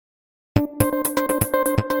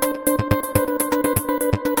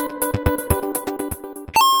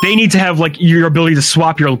they need to have like your ability to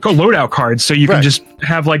swap your loadout cards, so you can just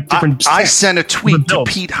have like different. I sent a tweet to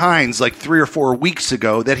Pete Hines like 3 or 4 weeks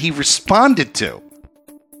ago that he responded to.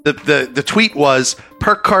 The tweet was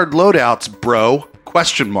perk card loadouts, bro? ?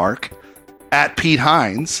 At Pete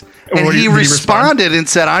Hines, and he responded and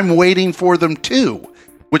said, "I'm waiting for them too,"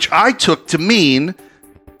 which I took to mean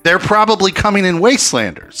they're probably coming in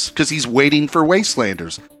Wastelanders because he's waiting for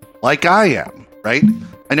Wastelanders, like I am, right?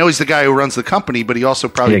 I know he's the guy who runs the company, but he also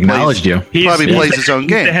probably acknowledged you. Plays his own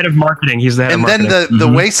game. He's the head of marketing. He's the head of marketing. And then the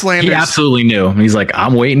Wastelanders... He absolutely knew. He's like,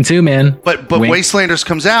 I'm waiting too, man. But Wastelanders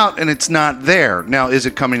comes out, and it's not there. Now, is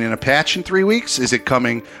it coming in a patch in 3 weeks? Is it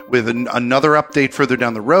coming with another update further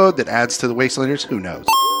down the road that adds to the Wastelanders? Who knows?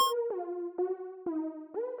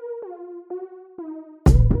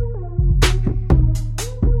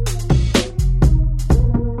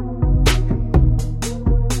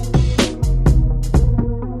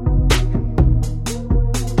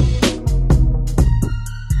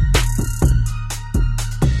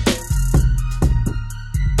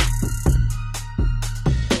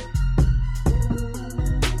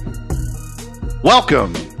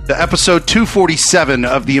 Welcome to episode 247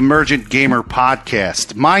 of the Emergent Gamer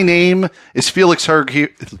Podcast. My name is Felix Herg.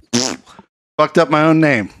 Fucked up my own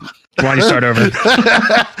name. Why don't you start over?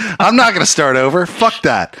 I'm not going to start over. Fuck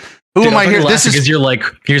that. Who am I here? This is because you're like,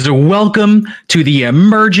 here's a welcome to the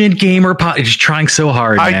Emergent Gamer Podcast. You're trying so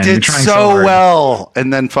hard, man. I did so well,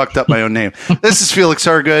 and then fucked up my own name. This is Felix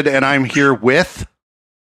Hergood, and I'm here with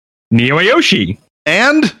Neo Ayoshi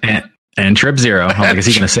and Trip Zero. I'm like, is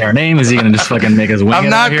he going to say our name? Is he going to just fucking make us wing I'm it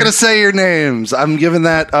not out going to say your names. I'm giving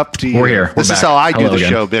that up to you. We're here. This We're is back. how I do Hello the again.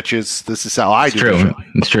 show, bitches. This is how I do the show.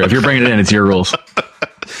 It's true. If you're bringing it in, it's your rules.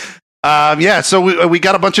 So we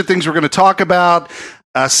got a bunch of things we're going to talk about.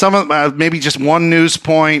 Some of maybe just one news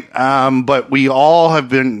point, but we all have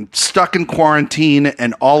been stuck in quarantine,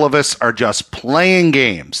 and all of us are just playing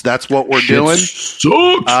games. That's what we're doing.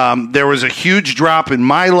 Sucks. There was a huge drop in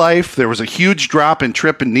my life. There was a huge drop in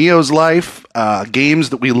Trip and Neo's life. Games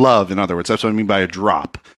that we love, in other words. That's what I mean by a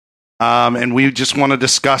drop. And we just want to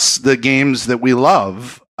discuss the games that we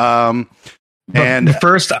love. But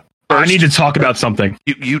first, I need to talk about something.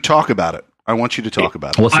 You talk about it. I want you to talk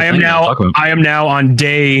about it. I am now on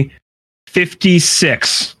day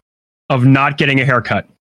 56 of not getting a haircut.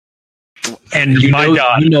 And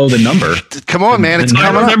God, you know the number. Come on, man, it's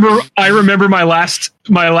coming up. I remember my last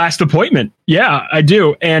appointment. Yeah, I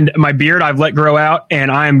do. And my beard I've let grow out,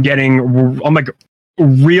 and I'm like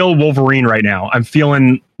real Wolverine right now. I'm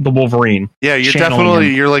feeling the Wolverine. Yeah,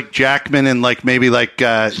 you're like Jackman and like maybe like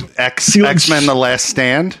X-Men The Last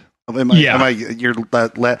Stand. No,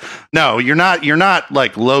 you're not. You're not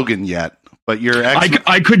like Logan yet, but you're.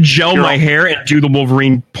 I could gel my hair and do the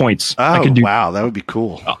Wolverine points. Oh, wow, that would be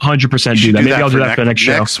cool. 100% do that. Maybe I'll do that for the next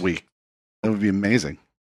show. Next week. That would be amazing.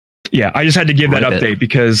 Yeah, I just had to give that update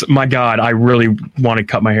because my God, I really want to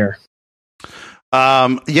cut my hair.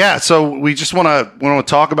 So we just want to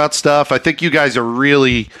talk about stuff. I think you guys are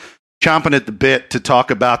really chomping at the bit to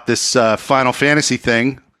talk about this Final Fantasy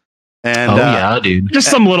thing. And yeah, dude. Just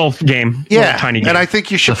some little game. Yeah, little tiny game. And I think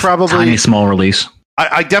you should probably tiny small release.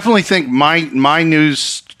 I definitely think my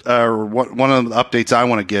news one of the updates I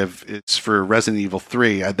want to give is for Resident Evil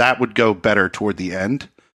 3. That would go better toward the end,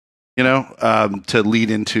 to lead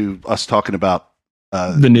into us talking about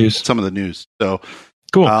the news, some of the news. So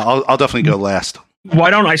cool. I'll definitely go last. Why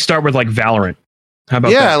don't I start with like Valorant? How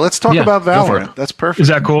about that? Let's talk about Valorant. That's perfect. Is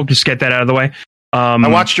that cool? Just get that out of the way. I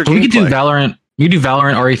watched your gameplay. We could do Valorant. You do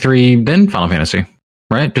Valorant, RE3, then Final Fantasy,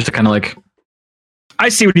 right? Just to kind of like... I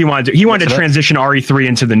see what he wanted to do. He wanted to transition RE3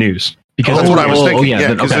 into the news. Because that's what I was thinking.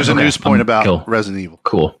 Because there's a news point about Resident Evil.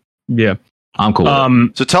 Cool. Yeah. I'm cool.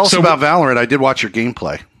 So tell us about Valorant. I did watch your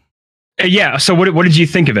gameplay. Yeah. So what did you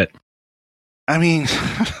think of it? I mean...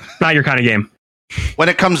 Not your kind of game. When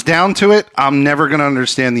it comes down to it, I'm never going to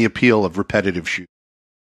understand the appeal of repetitive shooting.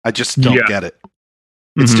 I just don't get it.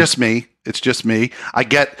 It's just me. It's just me. I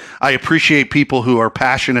appreciate people who are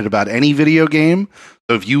passionate about any video game.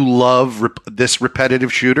 So if you love this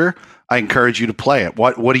repetitive shooter, I encourage you to play it.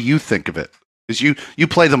 What do you think of it? Because you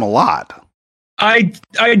play them a lot. I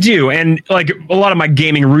do, and like a lot of my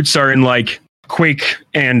gaming roots are in like Quake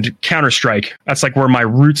and Counter-Strike. That's like where my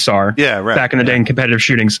roots are. Yeah, right. Back in the day in competitive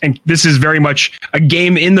shootings, and this is very much a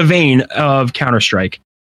game in the vein of Counter-Strike.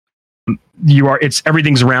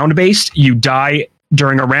 Everything's round based. You die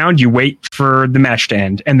during a round, you wait for the match to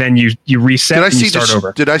end, and then you reset and you start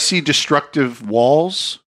over. Did I see destructive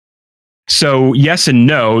walls? So yes and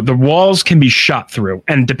no. The walls can be shot through,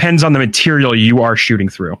 and depends on the material you are shooting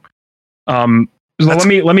through. Let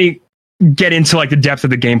me get into like the depth of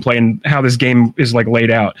the gameplay and how this game is like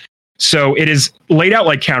laid out. So it is laid out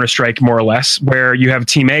like Counter-Strike, more or less, where you have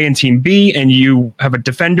Team A and Team B, and you have a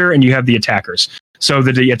defender and you have the attackers. So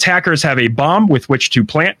the attackers have a bomb with which to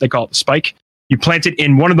plant. They call it the spike. You plant it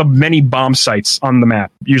in one of the many bomb sites on the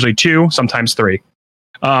map, usually 2, sometimes 3.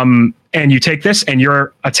 And you take this and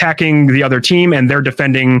you're attacking the other team, and they're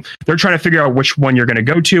defending. They're trying to figure out which one you're going to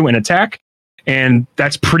go to and attack. And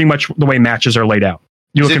that's pretty much the way matches are laid out.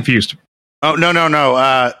 You look confused. Oh, no.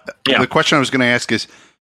 The question I was going to ask is,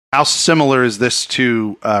 how similar is this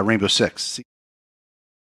to Rainbow Six?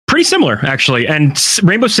 Pretty similar, actually. And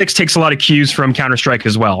Rainbow Six takes a lot of cues from Counter-Strike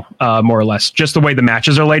as well, more or less. Just the way the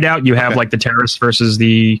matches are laid out. You have like the terrorists versus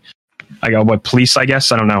the, police, I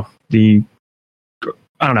guess. I don't know.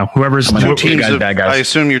 Whoever's two teams of, bad guys. I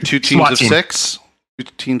assume you're 2 teams SWAT of team. 6? 2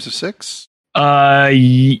 teams of 6?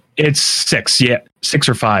 It's 6, yeah. 6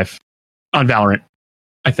 or 5 on Valorant,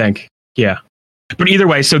 I think. Yeah. But either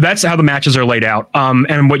way, so that's how the matches are laid out.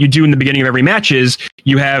 And what you do in the beginning of every match is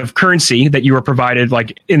you have currency that you are provided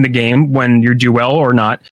like in the game when you do well or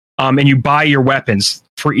not. And you buy your weapons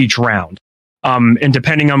for each round. And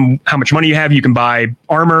depending on how much money you have, you can buy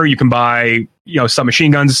armor, you can buy,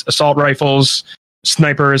 submachine guns, assault rifles,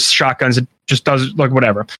 snipers, shotguns. It just does like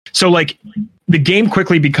whatever. So like the game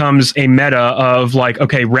quickly becomes a meta of like,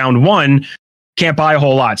 okay, round 1 can't buy a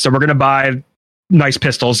whole lot. So we're going to buy nice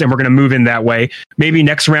pistols and we're going to move in that way. Maybe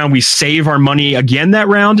next round we save our money again that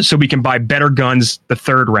round so we can buy better guns the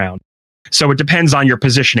third round. So it depends on your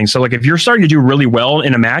positioning. So like if you're starting to do really well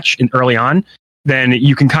in a match early on, then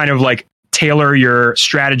you can kind of like tailor your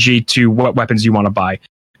strategy to what weapons you want to buy.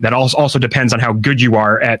 That also depends on how good you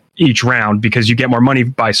are at each round, because you get more money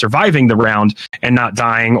by surviving the round and not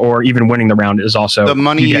dying, or even winning the round is also the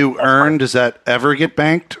money you earn. Does that ever get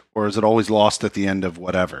banked, or is it always lost at the end of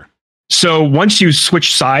whatever? So once you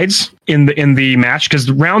switch sides in the match, because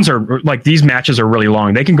the rounds are like, these matches are really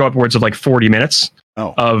long. They can go upwards of like 40 minutes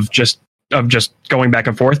of just going back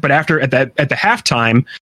and forth. But at the halftime,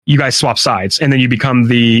 you guys swap sides, and then you become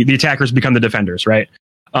the attackers become the defenders, right?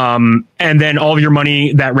 And then all of your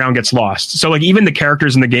money that round gets lost. So like even the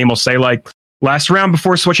characters in the game will say like, last round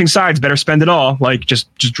before switching sides, better spend it all. Like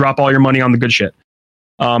just drop all your money on the good shit.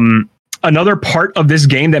 Another part of this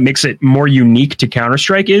game that makes it more unique to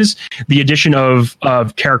Counter-Strike is the addition of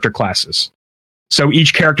character classes. So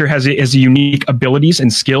each character has unique abilities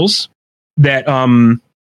and skills that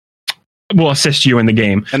will assist you in the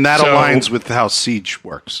game. And that aligns with how Siege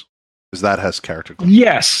works, because that has character classes.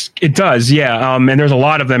 Yes, it does. Yeah, and there's a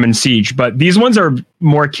lot of them in Siege, but these ones are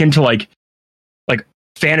more akin to like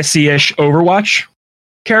fantasy-ish Overwatch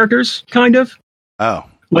characters, kind of. Oh.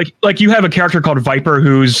 Like you have a character called Viper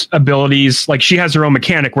whose abilities, like she has her own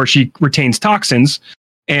mechanic where she retains toxins,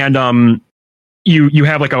 and you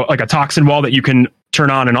have like a toxin wall that you can turn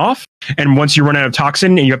on and off, and once you run out of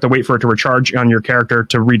toxin, and you have to wait for it to recharge on your character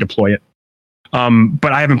to redeploy it.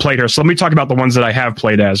 But I haven't played her, so let me talk about the ones that I have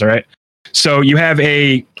played as. All right, so you have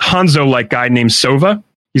a Hanzo-like guy named Sova.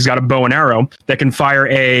 He's got a bow and arrow that can fire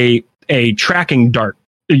a tracking dart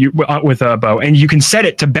with a bow, and you can set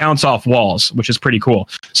it to bounce off walls, which is pretty cool.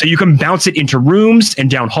 So you can bounce it into rooms and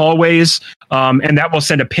down hallways, and that will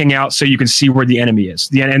send a ping out so you can see where the enemy is.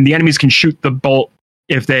 And the enemies can shoot the bolt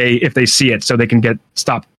if they see it, so they can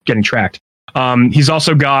stop getting tracked. He's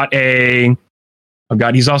also got I'm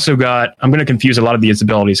going to confuse a lot of these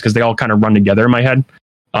abilities because they all kind of run together in my head.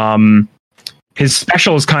 His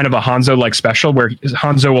special is kind of a Hanzo-like special, where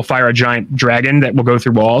Hanzo will fire a giant dragon that will go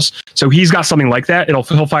through walls. So he's got something like that. He'll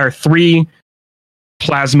fire 3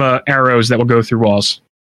 plasma arrows that will go through walls,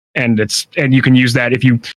 and you can use that if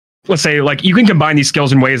you, let's say, like you can combine these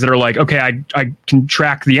skills in ways that are like, okay, I can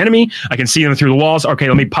track the enemy, I can see them through the walls. Okay,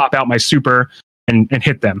 let me pop out my super and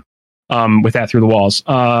hit them with that through the walls.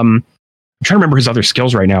 I'm trying to remember his other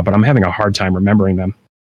skills right now, but I'm having a hard time remembering them.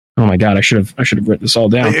 Oh my god, I should have written this all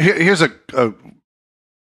down. Here's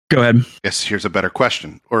Go ahead. Yes, here's a better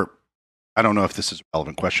question. Or I don't know if this is a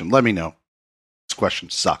relevant question. Let me know. This question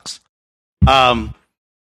sucks. How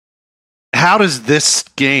does this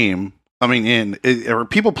game coming in? Are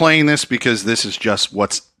people playing this because this is just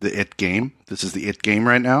what's the it game? This is the it game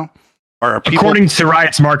right now? According to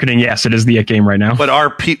Riot's marketing, yes, it is the it game right now. But are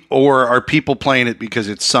people playing it because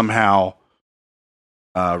it's somehow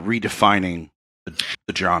redefining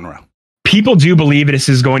the genre? People do believe this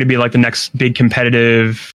is going to be like the next big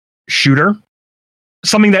competitive shooter,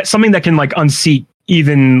 something that can like unseat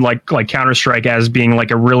even like Counter-Strike as being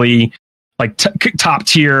like a really like top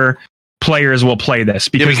tier players will play this,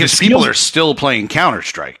 because people are still playing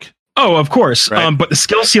Counter-Strike. Oh, of course. Right. But the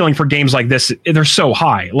skill ceiling for games like this, they're so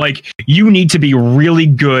high. Like, you need to be really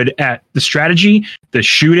good at the strategy, the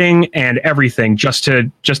shooting, and everything just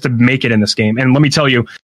to make it in this game. And let me tell you,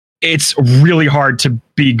 it's really hard to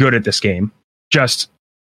be good at this game. Just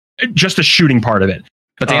the shooting part of it.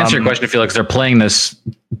 But to answer your question, Felix, they're playing this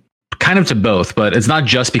kind of to both, but it's not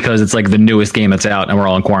just because it's like the newest game that's out and we're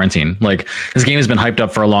all in quarantine. Like, this game has been hyped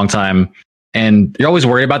up for a long time. And you're always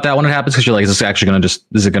worried about that when it happens because you're like, is this actually going to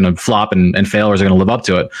is it going to flop and fail, or is it going to live up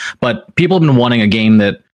to it? But people have been wanting a game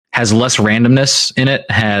that has less randomness in it,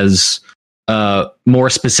 has more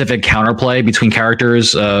specific counterplay between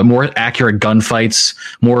characters, more accurate gunfights,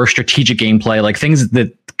 more strategic gameplay, like things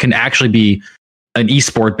that can actually be an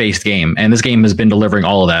esport based game. And this game has been delivering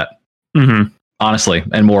all of that, honestly,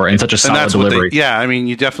 and more in such a solid delivery. Yeah, I mean,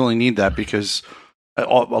 you definitely need that because a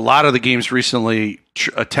lot of the games recently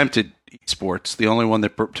attempted esports. The only one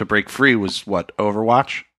that to break free was what,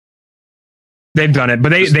 Overwatch? They've done it, but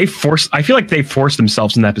they forced. I feel like they forced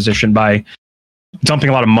themselves in that position by dumping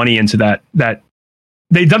a lot of money into that.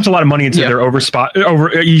 They dumped a lot of money into their over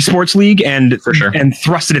esports league and for sure, and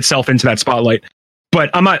thrusted itself into that spotlight. But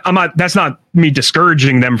I'm not. That's not me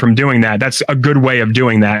discouraging them from doing that. That's a good way of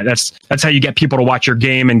doing that. That's how you get people to watch your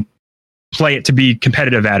game and play it to be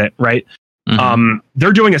competitive at it, right?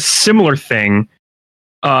 They're doing a similar thing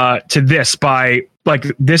to this by, like,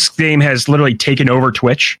 this game has literally taken over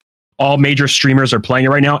Twitch. All major streamers are playing it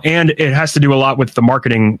right now, and it has to do a lot with the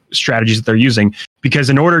marketing strategies that they're using, because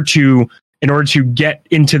in order to get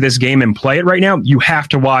into this game and play it right now, you have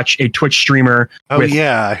to watch a Twitch streamer with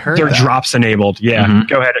I heard their that. drops enabled.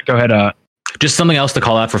 Go ahead. Just something else to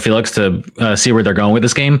call out for Felix to see where they're going with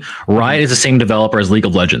this game. Riot is the same developer as League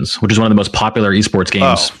of Legends, which is one of the most popular esports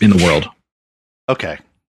games in the world. Okay.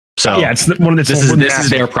 So yeah, it's one of the. This is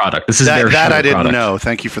their product. This is their that I didn't product. know.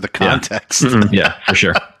 Thank you for the context. Yeah, for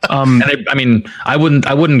sure. And I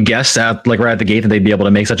wouldn't guess at, like, right at the gate that they'd be able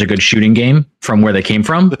to make such a good shooting game from where they came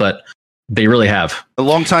from, but they really have. A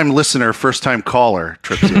long-time listener, first-time caller,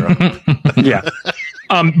 Trip Zero. Yeah.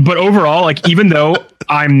 But overall, like, even though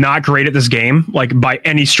I'm not great at this game, like, by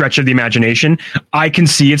any stretch of the imagination, I can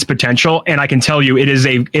see its potential, and I can tell you it is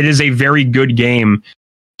a very good game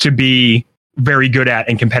to be very good at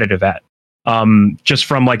and competitive at. Just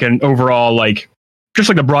from, like, an overall, like, just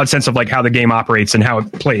like the broad sense of, like, how the game operates and how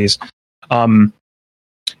it plays.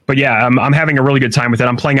 But yeah, I'm having a really good time with it.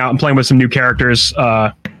 I'm playing with some new characters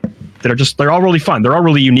they're all really fun. They're all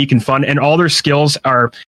really unique and fun, and all their skills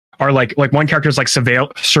are like one character is like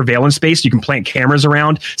surveillance based. You can plant cameras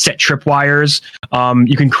around, set tripwires.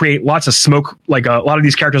 You can create lots of smoke. Like, a lot of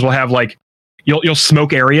these characters will have, like, you'll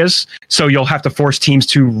smoke areas, so you'll have to force teams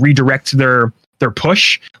to redirect their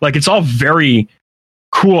push. Like, it's all very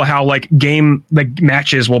cool how, like,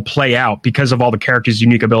 matches will play out because of all the characters'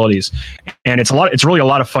 unique abilities, and it's really a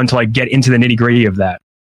lot of fun to, like, get into the nitty gritty of that.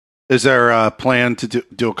 Is there a plan to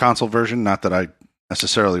do a console version? Not that I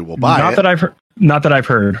necessarily will buy it. Not that I've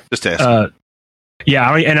heard. Just asking.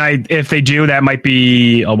 Yeah, and if they do, that might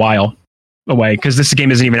be a while away, because this game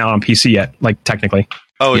isn't even out on PC yet, like, technically.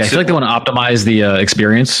 Oh, yeah, I feel like they want to optimize the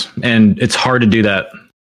experience, and it's hard to do that.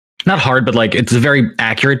 Not hard, but, like, it's a very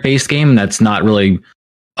accurate based game that's not really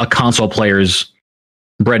a console player's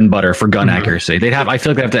bread and butter for gun accuracy. I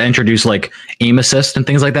feel like they have to introduce, like, aim assist and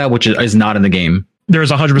things like that, which is not in the game.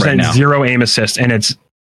 There's 100% zero aim assist, and it's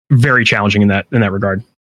very challenging in that regard.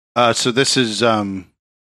 So this is in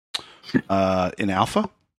alpha?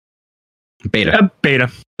 Beta. Beta.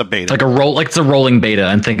 The beta. It's a rolling beta,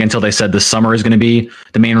 I think, until they said this summer is going to be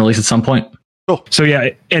the main release at some point. Cool. So yeah,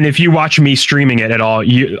 and if you watch me streaming it at all,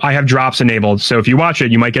 I have drops enabled. So if you watch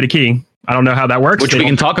it, you might get a key. I don't know how that works. Which we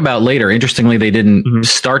can talk about later. Interestingly, they didn't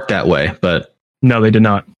start that way, but no, they did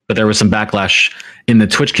not. But there was some backlash in the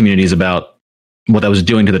Twitch communities about what that was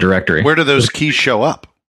doing to the directory. Where do those keys show up?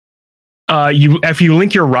 If you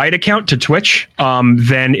link your Riot account to Twitch,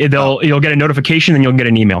 then you'll get a notification and you'll get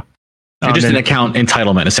an email. Just an account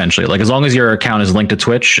entitlement, essentially. Like, as long as your account is linked to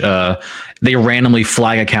Twitch, they randomly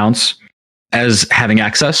flag accounts as having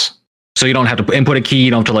access. So you don't have to input a key.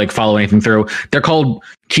 You don't have to, like, follow anything through. They're called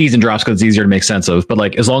keys and drops because it's easier to make sense of. But,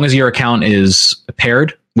 like, as long as your account is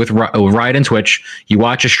paired with Riot and Twitch, you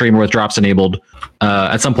watch a streamer with drops enabled,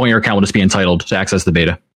 at some point your account will just be entitled to access the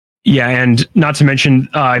beta. Yeah, and not to mention,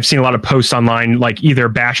 I've seen a lot of posts online, like, either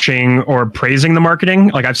bashing or praising the marketing.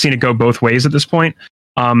 Like, I've seen it go both ways at this point.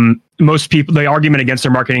 Most people, the argument against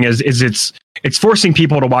their marketing is it's forcing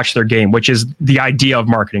people to watch their game, which is the idea of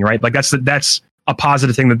marketing, right? Like, that's a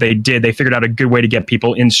positive thing that they did. They figured out a good way to get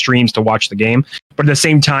people in streams to watch the game. But at the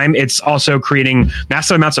same time, it's also creating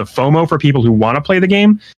massive amounts of FOMO for people who want to play the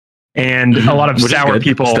game. and a lot of sour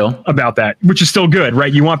people about that, which is still good,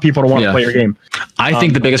 right? You want people to want to play your game. I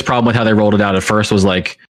think the biggest problem with how they rolled it out at first was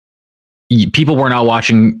like people were not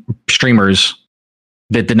watching streamers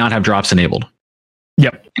that did not have drops enabled.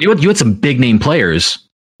 Yep. You had some big name players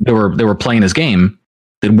that were playing this game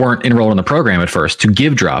that weren't enrolled in the program at first to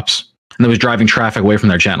give drops, and that was driving traffic away from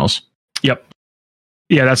their channels. Yep.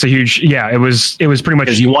 Yeah, that's a huge. Yeah, it was pretty much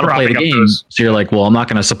because you want to play the game, so you're like, well, I'm not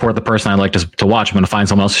going to support the person I like to watch. I'm going to find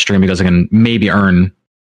someone else to stream because I can maybe earn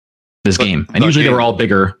this game. And usually they were all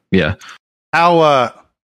bigger. Yeah. How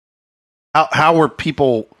were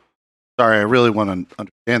people? Sorry, I really want to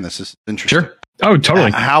understand this. This is interesting. Sure. Oh,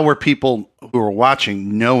 totally. How were people who were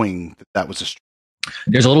watching knowing that was a stream?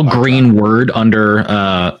 There's a little green word under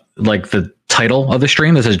like the title of the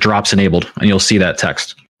stream that says drops enabled, and you'll see that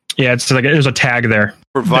text. Yeah, it's like there's a tag there.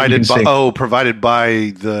 Provided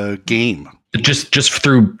by the game. Just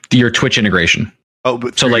through your Twitch integration. Oh,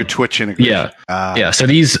 but so like Twitch integration. Yeah. Yeah. So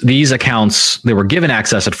these accounts, they were given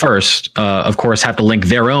access at first, of course, have to link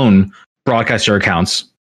their own broadcaster accounts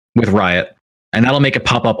with Riot, and that'll make it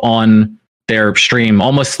pop up on their stream,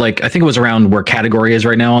 almost like I think it was around where category is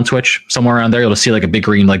right now on Twitch, somewhere around there. You'll see like a big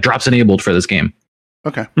green, like drops enabled for this game.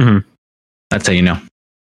 Okay. Mm-hmm. That's how you know.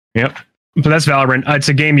 Yep. But that's Valorant. It's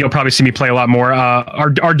a game you'll probably see me play a lot more.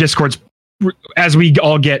 Our Discords, as we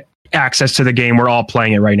all get access to the game, we're all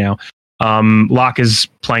playing it right now. Locke is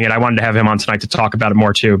playing it. I wanted to have him on tonight to talk about it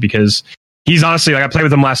more too, because he's honestly, like, I played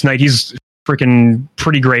with him last night. He's freaking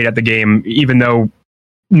pretty great at the game, even though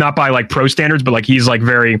not by like pro standards, but like he's like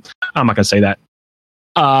very, I'm not gonna say that.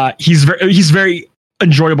 He's very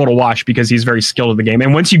enjoyable to watch because he's very skilled at the game.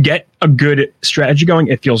 And once you get a good strategy going,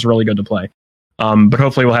 it feels really good to play. But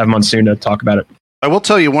hopefully we'll have him on soon to talk about it. I will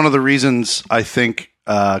tell you one of the reasons I think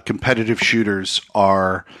competitive shooters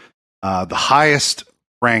are the highest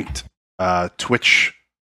ranked Twitch,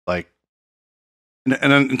 like,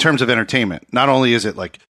 and in terms of entertainment. Not only is it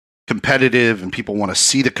like competitive and people want to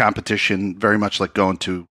see the competition, very much like going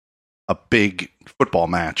to a big football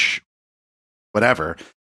match, whatever.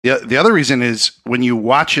 The other reason is when you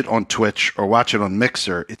watch it on Twitch or watch it on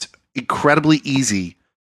Mixer, it's incredibly easy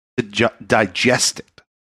to digest it.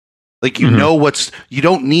 Like, you know you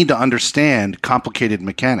don't need to understand complicated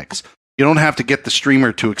mechanics. You don't have to get the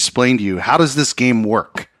streamer to explain to you, how does this game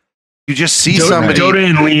work? You just see somebody. Dota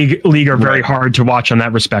and League are very hard to watch on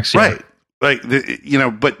that respect. Yeah. Right. Like,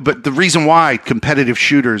 but the reason why competitive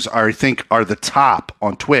shooters I think are the top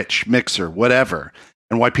on Twitch, Mixer, whatever,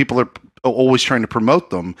 and why people are always trying to promote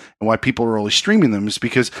them and why people are always streaming them is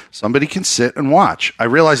because somebody can sit and watch. I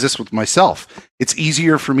realize this with myself. It's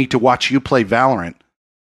easier for me to watch you play Valorant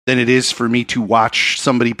than it is for me to watch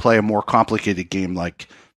somebody play a more complicated game like,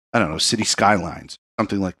 I don't know, City Skylines,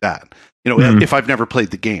 something like that. If I've never played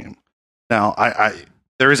the game. Now,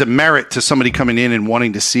 there is a merit to somebody coming in and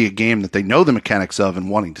wanting to see a game that they know the mechanics of and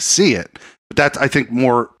wanting to see it. But that's, I think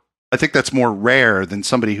that's more rare than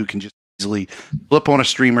somebody who can just easily flip on a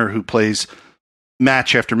streamer who plays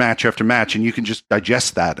match after match after match, and you can just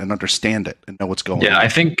digest that and understand it and know what's going on. Yeah, I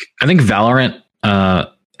think Valorant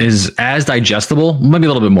is as digestible, maybe a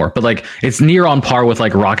little bit more, but like it's near on par with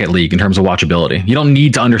like Rocket League in terms of watchability. You don't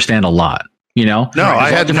need to understand a lot. No,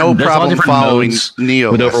 I had no problem following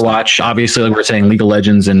Neo with Overwatch. Obviously, like we're saying, League of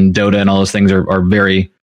Legends and Dota and all those things are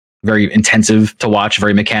very, very intensive to watch,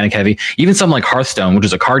 very mechanic heavy. Even something like Hearthstone, which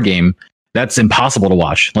is a card game, that's impossible to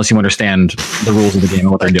watch unless you understand the rules of the game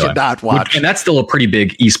and what they're doing. Cannot watch. And that's still a pretty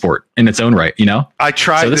big esport in its own right, I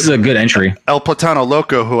tried. So this is a good entry. El Platano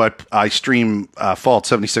Loco, who I stream Fallout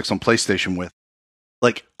 76 on PlayStation with,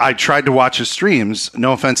 like, I tried to watch his streams.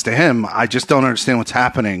 No offense to him, I just don't understand what's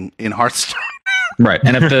happening in Hearthstone. Right,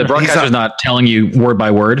 and if the broadcaster's not telling you word by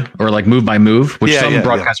word or like move by move, which some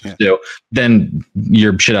broadcasters do, then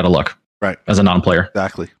you're shit out of luck. Right, as a non-player.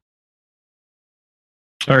 Exactly.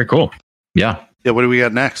 All right, cool. Yeah. What do we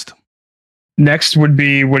got next? Next would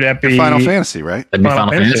that be Final Fantasy, right? That'd be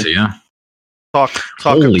Final Fantasy, yeah.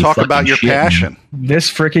 Talk about your passion. Man. This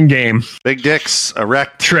freaking game. Big dicks,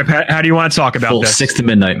 erect. Trip, how do you want to talk about full this? 6 to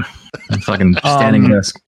midnight. I'm fucking standing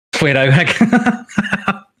desk. Wait,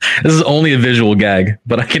 this is only a visual gag,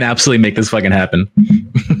 but I can absolutely make this fucking happen.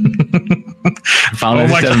 Final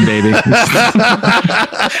Fantasy 7, baby.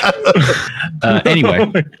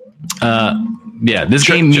 Anyway. This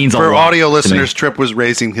game means a lot. For audio listeners, Trip was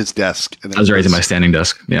raising his desk. I was raising my standing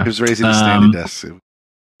desk. Yeah. He was raising his standing desk.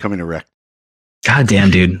 Coming erect. God damn,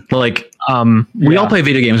 dude. Like, we all play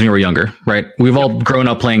video games when we were younger, right? We've all grown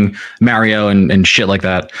up playing Mario and shit like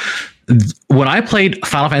that. When I played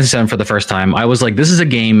Final Fantasy VII for the first time, I was like, this is a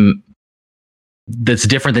game that's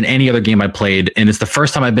different than any other game I played. And it's the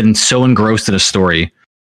first time I've been so engrossed in a story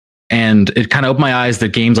And it kind of opened my eyes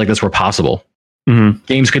that games like this were possible. Mm-hmm.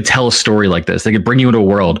 Games could tell a story like this. They could bring you into a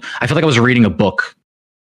world. I feel like I was reading a book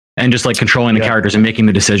and just like controlling the characters and making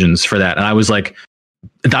the decisions for that. And I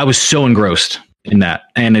was so engrossed in that.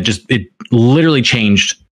 And it literally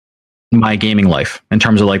changed my gaming life in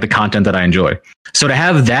terms of like the content that I enjoy. So to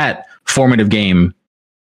have that formative game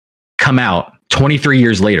come out 23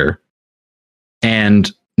 years later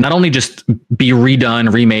and not only just be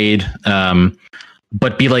redone, remade,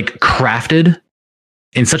 but be like crafted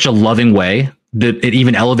in such a loving way that it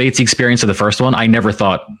even elevates the experience of the first one, I never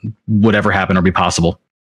thought would ever happen or be possible.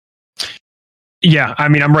 Yeah, I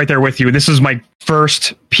mean, I'm right there with you. This is my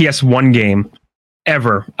first PS1 game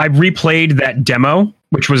ever. I replayed that demo,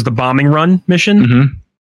 which was the bombing run mission,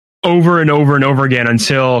 over and over and over again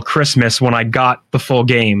until Christmas when I got the full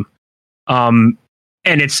game. And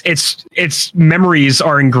its memories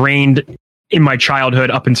are ingrained in my childhood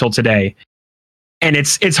up until today. And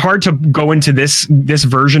it's hard to go into this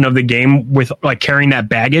version of the game with like carrying that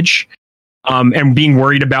baggage, and being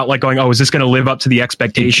worried about like going, oh, is this going to live up to the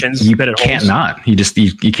expectations? You can't not.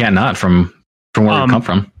 You can't not from where we come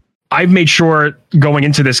from. I've made sure going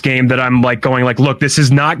into this game that I'm like going like, look, this is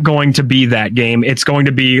not going to be that game. It's going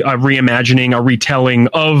to be a reimagining, a retelling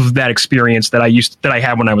of that experience that I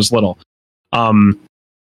had when I was little.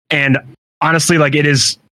 And honestly, like it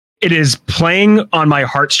is playing on my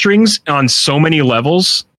heartstrings on so many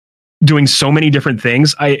levels, doing so many different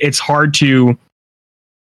things. It's hard to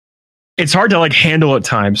like handle at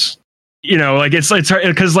times, you know, like it's hard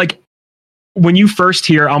because like when you first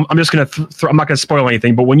hear, I'm just going to, I'm not going to spoil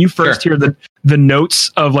anything, but when you first hear the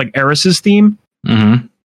notes of like Aeris's theme,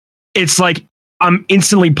 it's like, I'm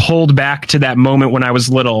instantly pulled back to that moment when I was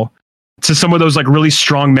little, to some of those like really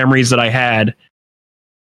strong memories that I had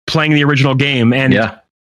playing the original game, and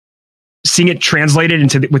seeing it translated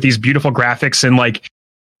into with these beautiful graphics and like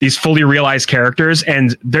these fully realized characters,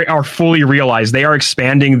 and they are fully realized. They are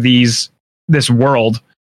expanding this world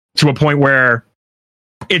to a point where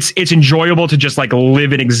it's enjoyable to just like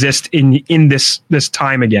live and exist in this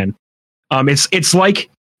time again. It's like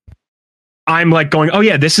I'm like going, oh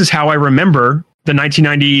yeah, this is how I remember the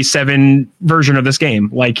 1997 version of this game.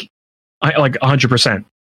 Like 100%.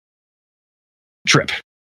 Trip.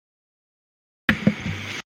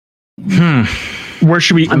 Where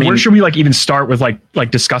should we like even start with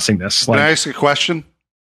like discussing this? Like, can I ask a question?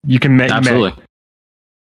 You can absolutely.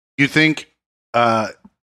 You think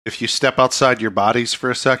if you step outside your bodies for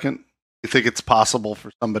a second, you think it's possible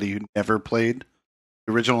for somebody who never played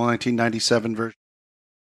the original 1997 version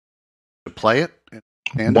to play it?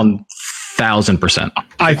 1,000%.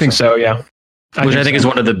 I think so. Yeah. Which I think is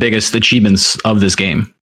one of the biggest achievements of this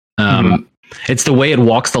game. It's the way it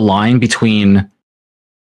walks the line between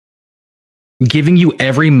giving you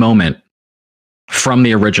every moment from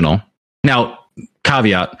the original. Now,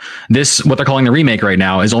 caveat, what they're calling the remake right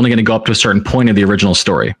now is only going to go up to a certain point of the original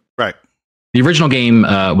story. Right. The original game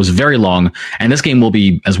was very long, and this game will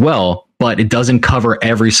be as well, but it doesn't cover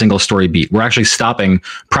every single story beat. We're actually stopping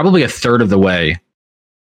probably a third of the way.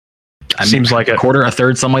 Seems like a quarter, a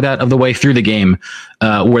third, something like that of the way through the game,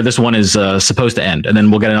 where this one is supposed to end. And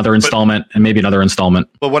then we'll get another installment and maybe another installment.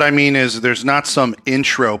 But what I mean is there's not some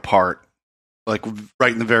intro part, like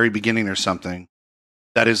right in the very beginning or something,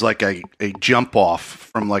 that is like a jump off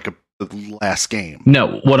from like the last game.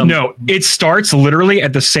 No, it starts literally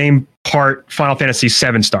at the same part Final Fantasy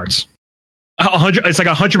VII starts. It's like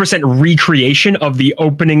 100% recreation of the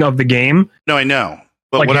opening of the game. No, I know.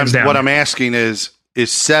 But like what I'm asking is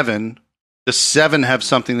 7, does 7 have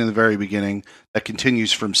something in the very beginning that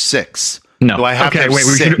continues from 6? No. Do I have to have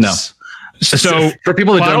 6? No. So for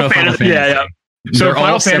people that don't know Final Fantasy, so they're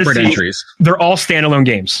all separate entries. They're all standalone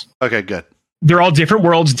games. Okay, good. They're all different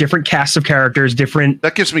worlds, different casts of characters, different.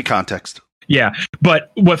 That gives me context. Yeah,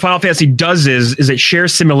 but what Final Fantasy does is it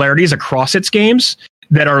shares similarities across its games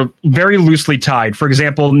that are very loosely tied. For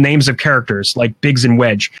example, names of characters like Biggs and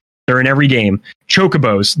Wedge. They're in every game.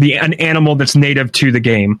 Chocobos, an animal that's native to the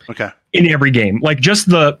game. Okay. In every game, like just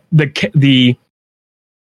the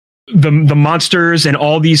monsters and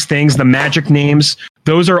all these things, the magic names,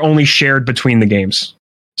 those are only shared between the games.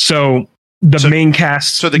 So the main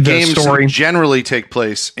cast, so the games story generally take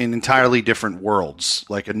place in entirely different worlds,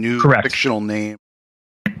 like a new fictional name,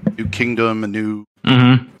 a new kingdom, a new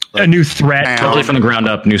a new threat, totally from the ground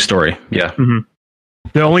up, new story. Yeah.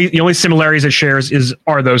 The only similarities it shares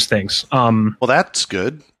are those things. Well, that's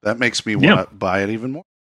good. That makes me want to buy it even more.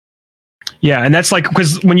 Yeah, and that's like,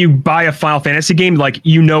 because when you buy a Final Fantasy game, like,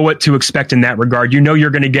 you know what to expect in that regard. You know you're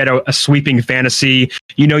going to get a sweeping fantasy.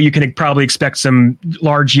 You know you can probably expect some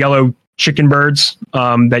large yellow chicken birds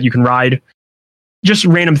that you can ride. just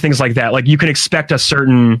random things like that. Like you can expect a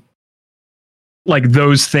certain, like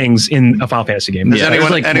those things in a Final Fantasy game. Has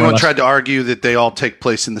anyone tried to argue that they all take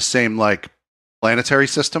place in the same like planetary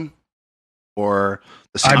system or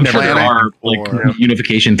the same I'm sure there are like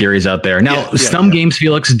unification theories out there. Now, some games,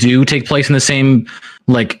 Felix, do take place in the same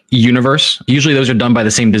like universe. Usually those are done by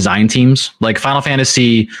the same design teams. Like Final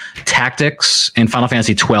Fantasy Tactics and Final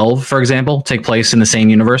Fantasy 12, for example, take place in the same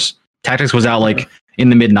universe. Tactics was out like in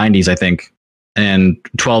the mid 90s, I think. And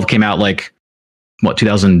 12 came out like what,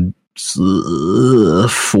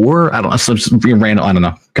 2004? I don't know. Some random. I don't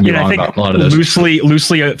know. Could be wrong about a lot of those. Loosely,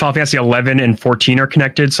 Final Fantasy 11 and 14 are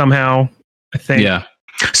connected somehow, I think. Yeah.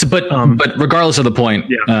 So, but regardless of the point,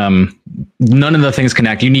 none of the things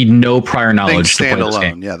connect. You need no prior knowledge to play this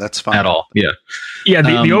game. Yeah, that's fine at all. Yeah. Yeah,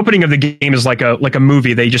 the opening of the game is like a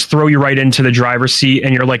movie. They just throw you right into the driver's seat,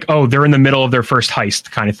 and you're like, oh, they're in the middle of their first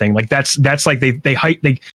heist, kind of thing. Like that's like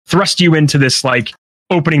they thrust you into this like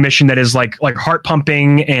opening mission that is like heart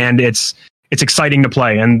pumping, and it's exciting to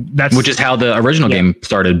play, and that's which is how the original game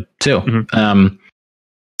started too. Mm-hmm.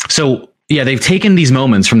 So yeah, they've taken these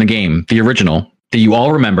moments from the game, the original, that you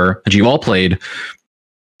all remember, that you all played,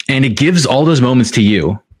 and it gives all those moments to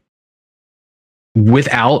you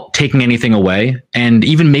without taking anything away and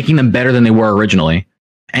even making them better than they were originally.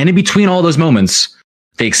 And in between all those moments,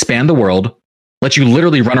 they expand the world, let you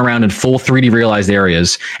literally run around in full 3D realized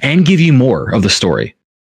areas, and give you more of the story.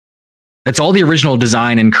 That's all the original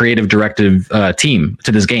design and creative directive team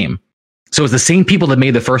to this game. So it's the same people that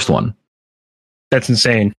made the first one. That's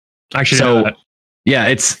insane. Actually, so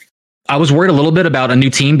yeah, I was worried a little bit about a new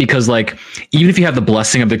team because like, even if you have the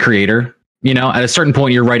blessing of the creator, you know, at a certain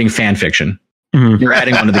point you're writing fan fiction. Mm-hmm. You're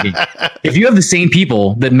adding on to the game. If you have the same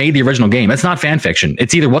people that made the original game, it's not fan fiction.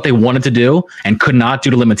 It's either what they wanted to do and could not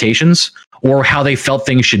due to limitations, or how they felt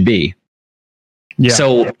things should be. Yeah.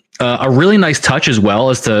 So a really nice touch as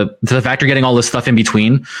well as to the fact you're getting all this stuff in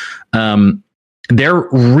between. They're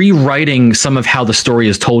rewriting some of how the story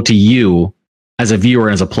is told to you as a viewer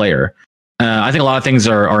and as a player. I think a lot of things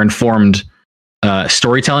are informed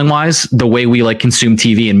storytelling wise, the way we like consume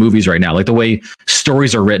TV and movies right now, like the way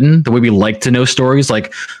stories are written, the way we like to know stories,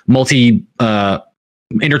 like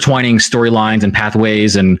intertwining storylines and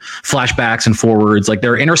pathways and flashbacks and forwards. Like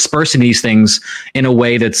they're interspersing these things in a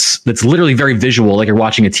way that's literally very visual, like you're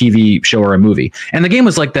watching a TV show or a movie. And the game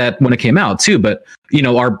was like that when it came out too. But you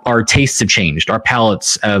know, our tastes have changed, our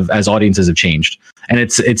palettes as audiences have changed, and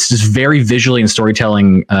it's just very visually and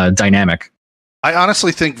storytelling dynamic. I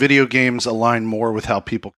honestly think video games align more with how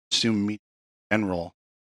people consume media in general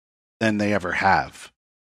than they ever have.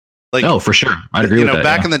 Like, oh, for sure. I'd agree with that.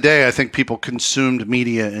 Back in the day, I think people consumed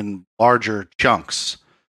media in larger chunks.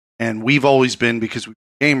 And we've always been, because we're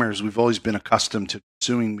gamers, we've always been accustomed to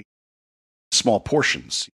consuming media in small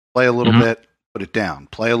portions. Play a little bit, put it down.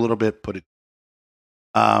 Play a little bit, put it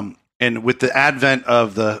down. And with the advent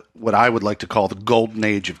of what I would like to call the golden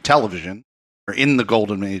age of television, or in the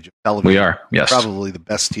golden age of television. We are, yes. Probably the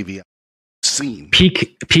best TV I've seen.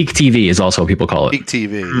 Peak TV is also what people call it. Peak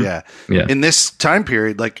TV, yeah. In this time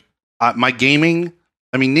period, like my gaming,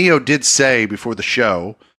 I mean, Neo did say before the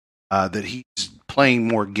show that he's playing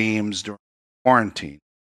more games during quarantine.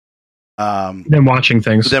 Than watching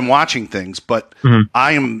things. But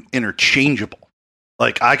I am interchangeable.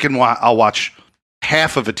 Like I can I'll watch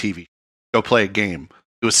half of a TV, go play a game,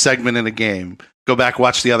 do a segment in a game, go back,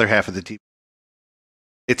 watch the other half of the TV.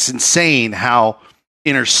 It's insane how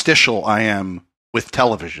interstitial I am with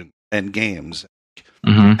television and games.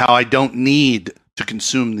 How I don't need to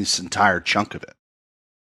consume this entire chunk of it.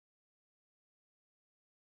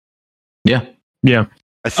 Yeah.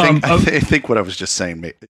 I think what I was just saying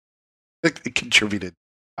it contributed to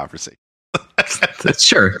the conversation.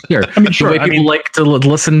 Sure. I mean, sure. The way people like to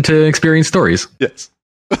listen to experience stories. Yes.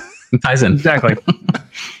 It ties in. Exactly.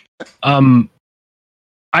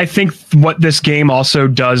 I think what this game also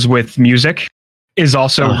does with music is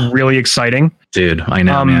also really exciting. Dude, I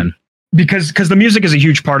know, man. Because the music is a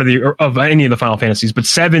huge part of any of the Final Fantasies, but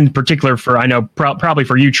 7 in particular, for I know probably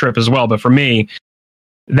for you, Trip, as well, but for me,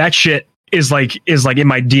 that shit is like in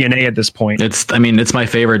my DNA at this point. It's my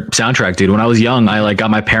favorite soundtrack, dude. When I was young, I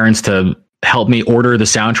got my parents to help me order the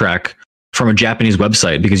soundtrack from a Japanese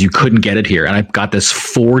website because you couldn't get it here, and I got this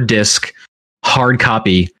 4-disc hard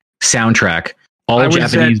copy soundtrack. All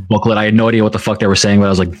Japanese booklet. I had no idea what the fuck they were saying, but I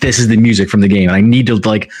was like, this is the music from the game. And I need to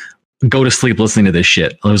go to sleep listening to this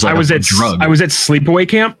shit. It was like I was at sleepaway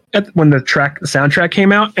camp when the soundtrack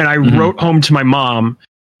came out. And I wrote home to my mom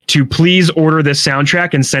to please order this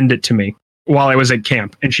soundtrack and send it to me while I was at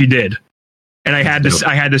camp. And she did. And I had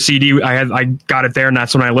the CD. I got it there. And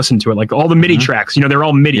that's when I listened to it. Like all the MIDI tracks, they're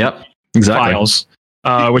all MIDI. Yep. files,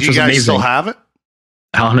 which was you guys amazing. Still have it?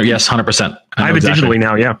 Yes, 100%. I have it digitally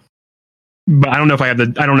now. Yeah. But I don't know if I have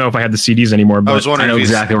the CDs anymore. But I know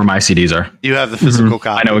exactly where my CDs are. You have the physical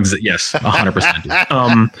copy. I know yes,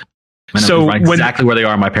 100%. I know exactly where they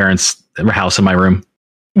are in my parents' house in my room.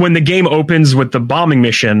 When the game opens with the bombing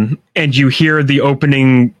mission and you hear the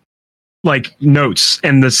opening like notes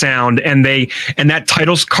and the sound and that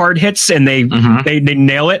titles card hits and they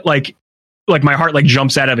nail it, like my heart like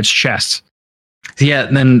jumps out of its chest. Yeah,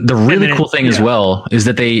 and then the really cool thing as well is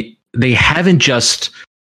that they haven't just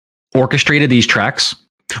orchestrated these tracks,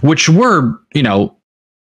 which were,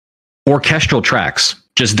 orchestral tracks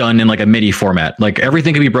just done in like a MIDI format. Like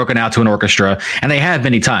everything can be broken out to an orchestra, and they have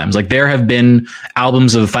many times. Like there have been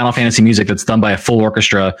albums of Final Fantasy music that's done by a full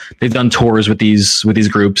orchestra. They've done tours with these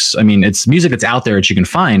groups. I mean, it's music that's out there that you can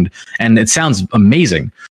find, and it sounds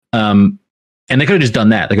amazing. And they could have just done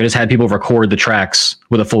that. They could have just had people record the tracks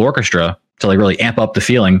with a full orchestra to like really amp up the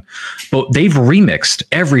feeling. But they've remixed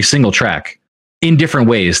every single track in different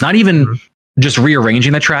ways, not even just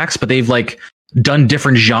rearranging the tracks, but they've like done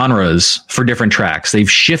different genres for different tracks. They've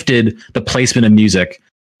shifted the placement of music.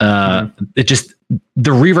 It just,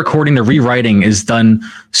 the re-recording, the rewriting is done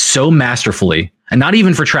so masterfully, and not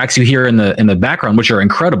even for tracks you hear in the background, which are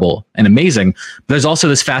incredible and amazing. But there's also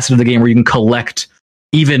this facet of the game where you can collect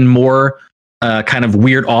even more kind of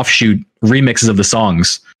weird offshoot remixes of the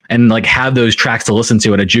songs and like have those tracks to listen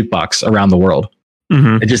to at a jukebox around the world.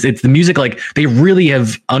 It's the music, like they really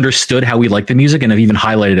have understood how we like the music and have even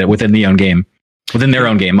highlighted it within their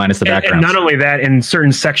own game, minus the background. And not only that, in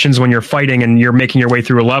certain sections when you're fighting and you're making your way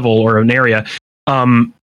through a level or an area,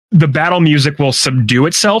 the battle music will subdue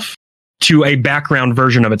itself to a background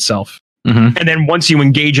version of itself. And then once you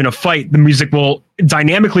engage in a fight, the music will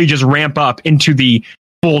dynamically just ramp up into the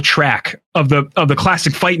full track of the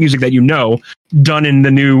classic fight music that done in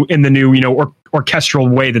the new orchestral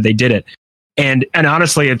way that they did it. And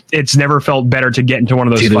honestly, it's never felt better to get into one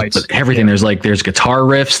of those fights. Everything there's guitar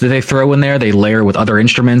riffs that they throw in there. They layer with other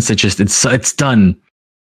instruments. It's done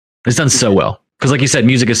so well. Because like you said,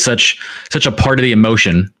 music is such a part of the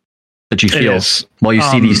emotion that you feel while you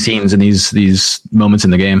see these scenes and these moments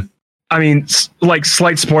in the game. I mean, like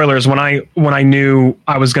slight spoilers. When I knew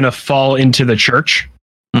I was going to fall into the church,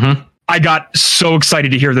 I got so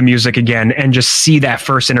excited to hear the music again and just see that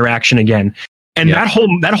first interaction again. And that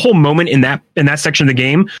whole moment in that section of the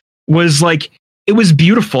game was like, it was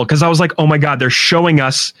beautiful because I was like, oh my God, they're showing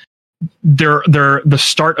us the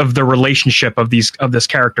start of the relationship of these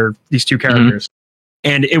two characters.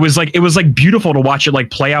 And it was like beautiful to watch it like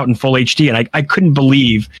play out in full HD. And I couldn't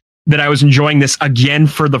believe that I was enjoying this again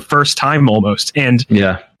for the first time almost. And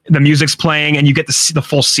the music's playing and you get to see the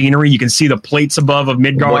full scenery. You can see the plates above of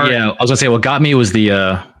Midgar. Well, I was gonna say what got me was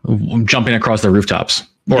the jumping across the rooftops.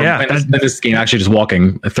 This game actually just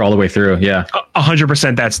walking all the way through.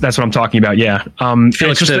 100%. That's what I'm talking about.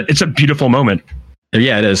 It's a beautiful moment.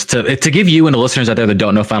 Yeah, it is. To give you and the listeners out there that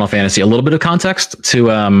don't know Final Fantasy a little bit of context to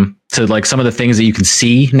like some of the things that you can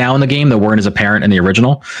see now in the game that weren't as apparent in the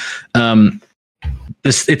original.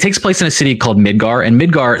 It takes place in a city called Midgar, and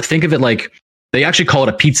Midgar, think of it like they actually call it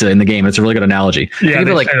a pizza in the game. It's a really good analogy. Think of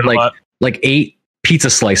it like 8 pizza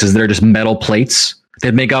slices that are just metal plates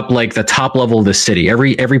that make up like the top level of the city.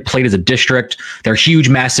 Every plate is a district. They're huge,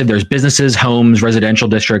 massive. There's businesses, homes, residential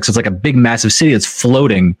districts. It's like a big, massive city that's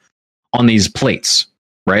floating on these plates,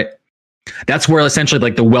 right? That's where essentially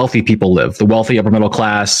like the wealthy people live, the wealthy upper middle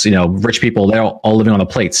class, rich people, they're all living on the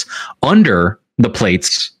plates. Under the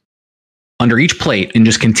plates, under each plate in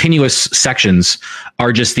just continuous sections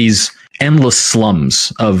are just these endless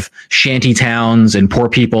slums of shanty towns and poor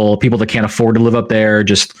people that can't afford to live up there,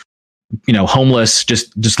 just homeless,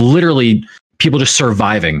 just literally people just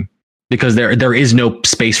surviving because there is no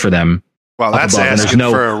space for them. Wow, that's asking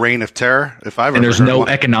for a reign of terror. And there's no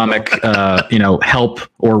economic, help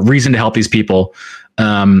or reason to help these people.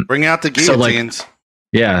 Bring out the guillotines.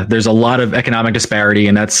 There's a lot of economic disparity,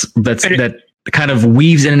 and that kind of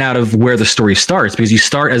weaves in and out of where the story starts, because you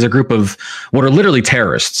start as a group of what are literally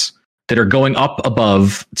terrorists that are going up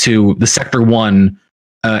above to the Sector 1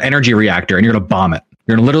 energy reactor, and you're going to bomb it.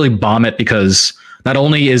 You're going to literally bomb it because not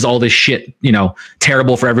only is all this shit,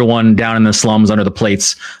 terrible for everyone down in the slums under the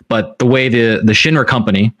plates, but the way the Shinra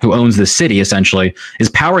company, who owns the city essentially, is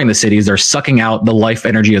powering the cities, they're sucking out the life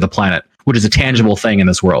energy of the planet, which is a tangible thing in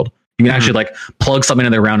this world. You can actually like plug something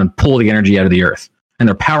in the ground and pull the energy out of the earth. And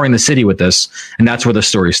they're powering the city with this, and that's where the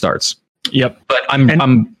story starts. Yep. But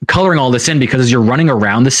I'm coloring all this in because as you're running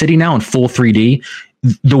around the city now in full 3D,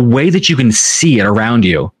 the way that you can see it around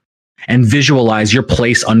you and visualize your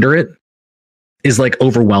place under it is like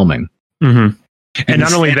overwhelming. And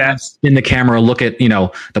not only that, in the camera, look at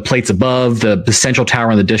the plates above, the central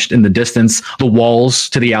tower in the distance, the walls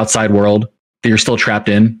to the outside world that you're still trapped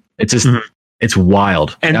in. It's just it's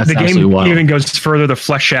wild. And that's the game even goes further to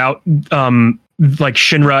flesh out like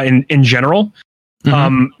Shinra in general.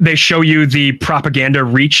 They show you the propaganda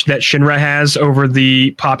reach that Shinra has over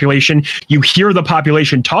the population. You hear the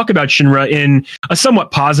population talk about Shinra in a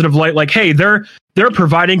somewhat positive light, like, hey, they're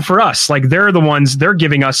providing for us. Like, they're the ones, they're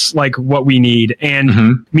giving us like what we need.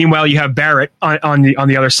 And meanwhile, you have Barrett on the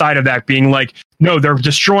other side of that being like, no, they're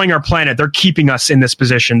destroying our planet. They're keeping us in this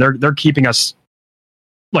position. They're keeping us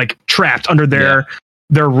like trapped under their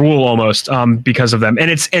rule almost because of them.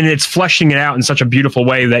 And it's fleshing it out in such a beautiful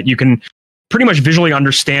way that you can pretty much visually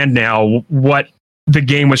understand now what the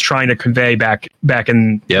game was trying to convey back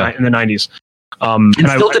in the 90s. And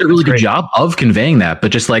still did a really good job of conveying that,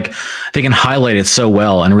 but just like they can highlight it so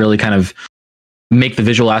well and really kind of make the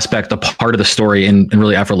visual aspect a part of the story in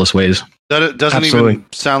really effortless ways. That doesn't even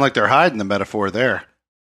sound like they're hiding the metaphor there.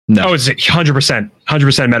 No. Oh, it's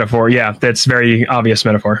 100% metaphor. Yeah, that's very obvious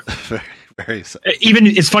metaphor. Very even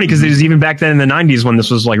it's funny because it was even back then in the 90s when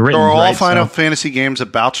this was like written. So are all Final Fantasy games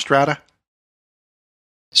about Strata?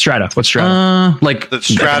 Strata. What's Strata? Like the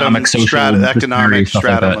economic, stratum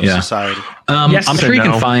of society. Yes, I'm sure you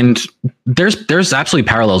can find. There's absolutely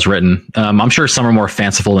parallels written. I'm sure some are more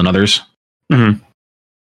fanciful than others. Let's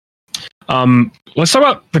talk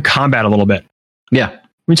about the combat a little bit. Yeah, can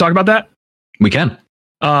we talk about that? We can.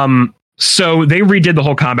 So they redid the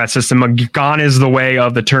whole combat system. Gone is the way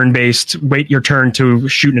of the turn-based. Wait your turn to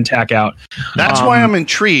shoot and attack out. That's why I'm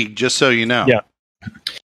intrigued. Just so you know. Yeah.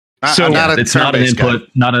 So it's not an input.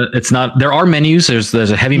 It's not. There are menus. There's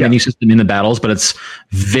a heavy menu system in the battles, but it's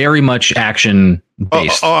very much action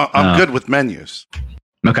based. I'm good with menus.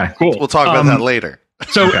 Okay, cool. We'll talk about that later.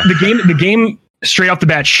 So the game straight off the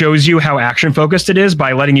bat shows you how action focused it is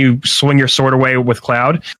by letting you swing your sword away with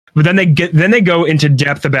Cloud. But then they go into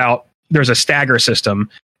depth about there's a stagger system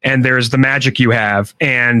and there's the magic you have.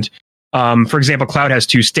 And for example, Cloud has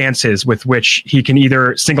 2 stances with which he can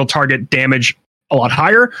either single target damage a lot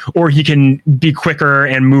higher, or he can be quicker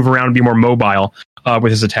and move around and be more mobile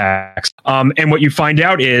with his attacks. And what you find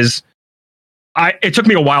out is, it took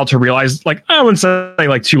me a while to realize, like, I wouldn't say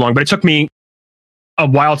like too long, but it took me a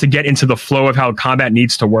while to get into the flow of how combat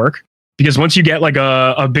needs to work. Because once you get like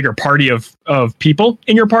a bigger party of people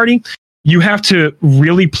in your party, you have to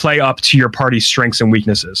really play up to your party's strengths and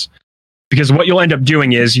weaknesses. Because what you'll end up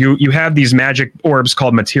doing is you have these magic orbs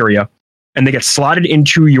called materia, and they get slotted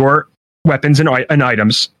into your weapons and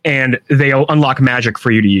items, and they'll unlock magic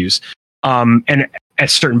for you to use. And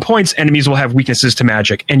at certain points, enemies will have weaknesses to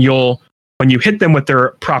magic, and when you hit them with their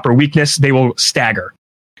proper weakness, they will stagger.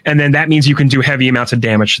 And then that means you can do heavy amounts of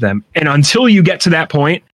damage to them. And until you get to that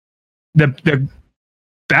point, the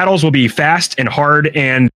battles will be fast and hard,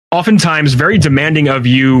 and oftentimes very demanding of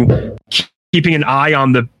you keeping an eye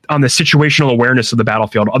on the situational awareness of the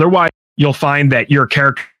battlefield. Otherwise, you'll find that your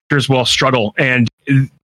characters will struggle, and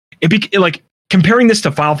like comparing this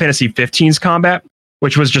to Final Fantasy 15's combat,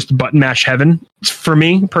 which was just button mash heaven for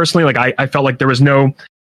me personally. Like I felt like there was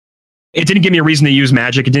it didn't give me a reason to use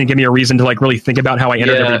magic. It didn't give me a reason to like really think about how I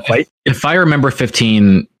entered every fight. If I remember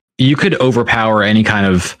 15, you could overpower any kind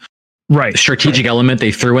of strategic element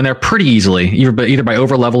they threw in there pretty easily, either by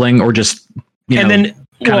over leveling or just exploiting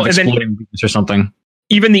weakness or something.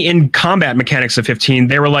 Even the in-combat mechanics of 15,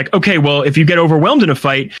 they were like, okay, well, if you get overwhelmed in a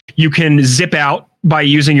fight, you can zip out by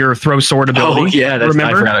using your throw sword ability. Oh, yeah.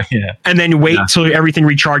 Remember? And then wait till everything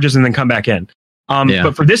recharges and then come back in.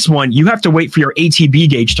 But for this one, you have to wait for your ATB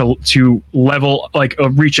gauge to level, like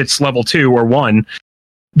reach its level 2 or 1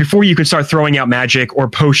 before you can start throwing out magic or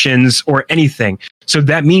potions or anything. So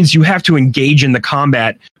that means you have to engage in the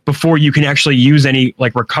combat before you can actually use any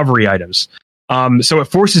like recovery items. So it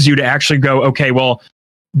forces you to actually go, okay, well,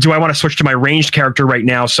 do I want to switch to my ranged character right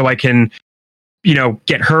now so I can,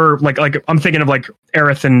 get her like I'm thinking of like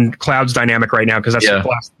Aerith and Cloud's dynamic right now because that's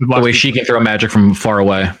the way she can throw magic from far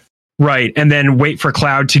away. Right, and then wait for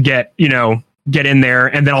Cloud to get in there,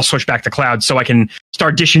 and then I'll switch back to Cloud so I can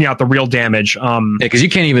start dishing out the real damage. Because you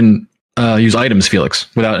can't even use items, Felix,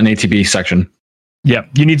 without an ATB section. Yeah,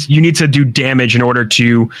 you need to do damage in order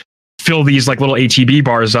to fill these like little ATB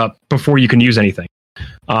bars up before you can use anything.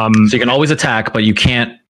 So you can always attack, but you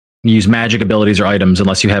can't use magic abilities or items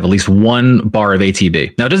unless you have at least 1 bar of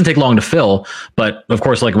ATB. Now, it doesn't take long to fill, but of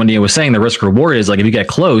course, like when Nia was saying, the risk reward is like if you get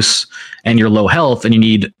close and you're low health and you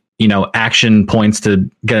need action points to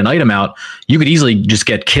get an item out, you could easily just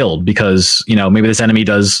get killed because maybe this enemy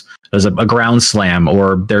does a ground slam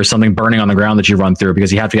or there's something burning on the ground that you run through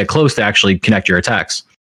because you have to get close to actually connect your attacks.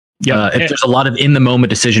 There's a lot of in the moment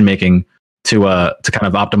decision making to kind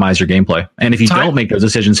of optimize your gameplay. And if you don't make those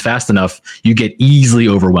decisions fast enough, you get easily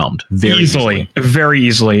overwhelmed. Very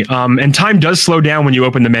easily. And time does slow down when you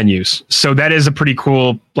open the menus. So that is a pretty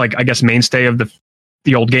cool, like, I guess, mainstay of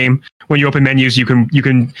the old game. When you open menus, you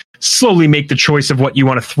can slowly make the choice of what you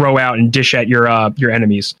want to throw out and dish at your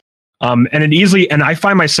enemies. And I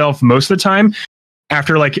find myself most of the time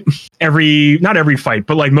after like not every fight,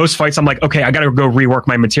 but like most fights, I'm like, okay, I got to go rework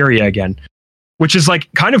my materia again, which is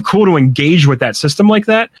like kind of cool to engage with that system like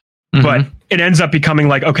that. Mm-hmm. But it ends up becoming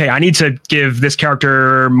like, okay, I need to give this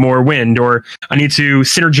character more wind, or I need to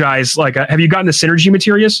synergize. Like, have you gotten the synergy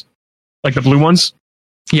materias? Like the blue ones?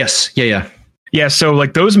 Yes. Yeah. Yeah. So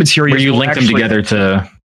like those materials, where you link them together to.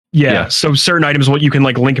 Yeah. So certain items, what you can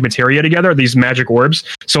like link materia together, these magic orbs.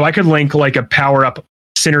 So I could link like a power up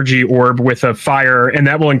synergy orb with a fire, and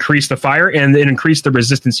that will increase the fire and then increase the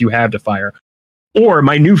resistance you have to fire. Or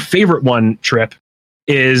my new favorite one, Trip,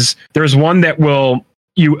 is there's one that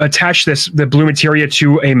you attach the blue materia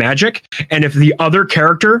to a magic, and if the other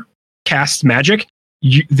character casts magic,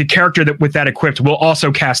 the character that with that equipped will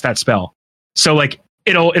also cast that spell. So like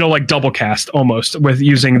it'll like double cast almost with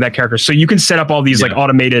using that character. So you can set up all these like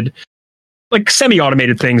automated, like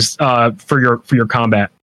semi-automated things for your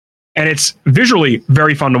combat. And it's visually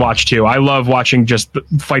very fun to watch too. I love watching just the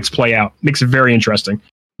fights play out. Makes it very interesting.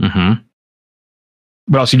 Mm-hmm.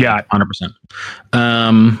 What else you got?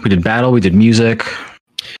 100%. We did battle. We did music.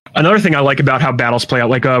 Another thing I like about how battles play out,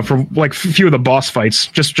 like for like a few of the boss fights,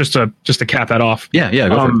 just to cap that off. Yeah.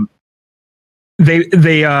 Go for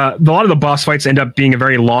it. A lot of the boss fights end up being a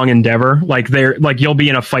very long endeavor. Like you'll be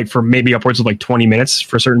in a fight for maybe upwards of like 20 minutes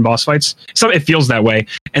for certain boss fights. So it feels that way,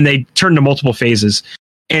 and they turn to multiple phases.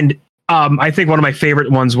 And I think one of my favorite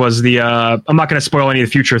ones was I'm not going to spoil any of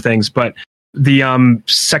the future things, but the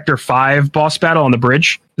Sector 5 boss battle on the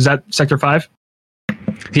bridge. Is that Sector 5?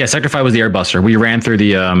 Yeah, Sector 5 was the airbuster. We ran through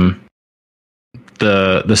the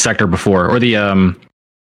sector before, or the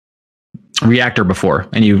reactor before,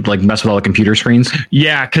 and you like mess with all the computer screens.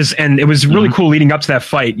 Yeah, and it was really cool leading up to that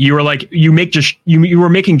fight. You were like you were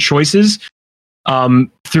making choices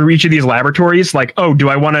through each of these laboratories, like, oh, do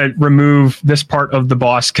I want to remove this part of the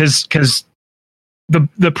boss because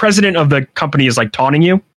the president of the company is like taunting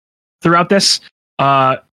you throughout this,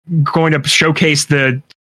 going to showcase the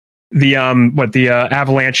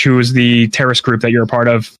Avalanche, who is the terrorist group that you're a part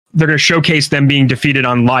of. They're going to showcase them being defeated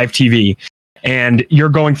on live TV, and you're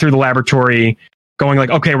going through the laboratory going like,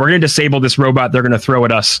 okay, we're going to disable this robot they're going to throw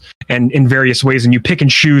at us, and in various ways, and you pick and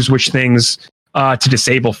choose which things to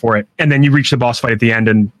disable for it. And then you reach the boss fight at the end,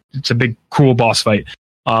 and it's a big, cool boss fight.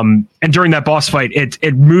 And during that boss fight,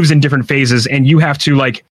 it moves in different phases, and you have to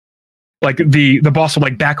like the boss will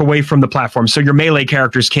like back away from the platform, so your melee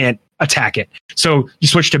characters can't attack it. So you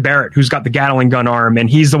switch to Barrett, who's got the Gatling gun arm, and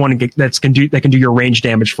he's the one that can do your range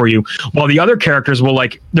damage for you. While the other characters will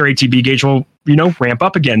like their ATB gauge will ramp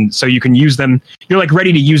up again, so you can use them. You're like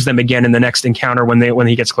ready to use them again in the next encounter when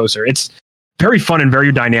he gets closer. It's very fun and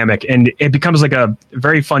very dynamic, and it becomes like a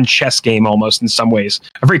very fun chess game almost in some ways.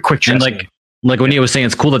 A very quick chess game. Like when Nia was saying,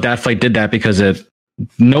 it's cool that fight did that, because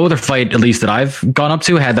no other fight, at least that I've gone up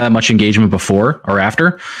to, had that much engagement before or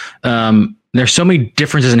after. There's so many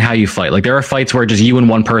differences in how you fight. Like there are fights where just you and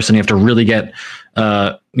one person, you have to really get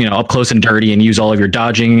up close and dirty and use all of your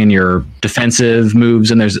dodging and your defensive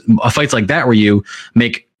moves. And there's fights like that where you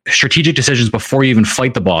make strategic decisions before you even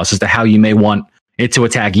fight the boss as to how you may want it to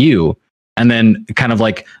attack you, and then kind of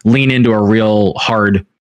like lean into a real hard,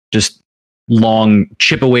 just long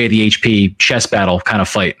chip away at the HP chess battle kind of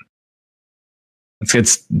fight.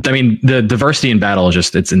 I mean, the diversity in battle is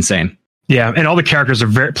just, it's insane. Yeah, and all the characters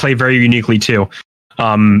play very uniquely too.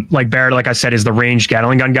 Like Barrett, like I said, is the ranged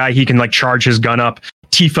Gatling gun guy. He can like charge his gun up.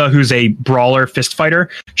 Tifa, who's a brawler fist fighter,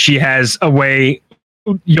 she has a way.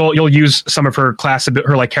 You'll use some of her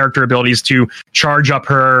like character abilities to charge up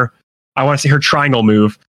her, I want to say, her triangle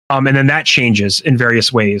move. And then that changes in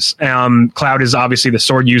various ways. Cloud is obviously the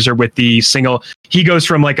sword user with the single. He goes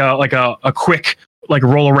from like a quick like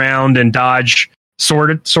roll around and dodge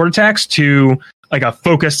sword attacks to like a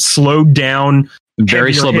focused, slowed down,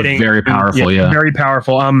 very slow but very powerful. Yeah, very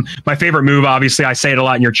powerful. My favorite move, obviously, I say it a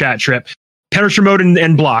lot in your chat, Trip. Punisher mode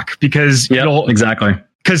and block, because exactly.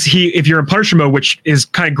 Because if you're in Punisher mode, which is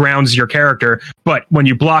kind of grounds your character, but when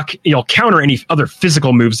you block, you'll counter any other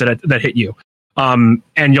physical moves that hit you, and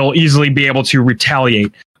you'll easily be able to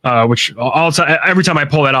retaliate. Which also every time I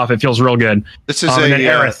pull that off, it feels real good. This is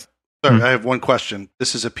Aerith. Sorry, I have one question.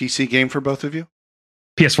 This is a PC game for both of you?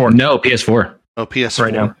 PS4. No, PS4. Oh, PS4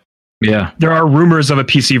 right now. Yeah, there are rumors of a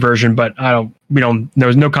PC version, but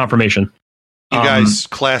there's no confirmation. You guys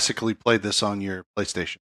classically played this on your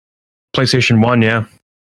PlayStation. PlayStation 1, yeah.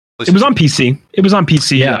 It was on PC.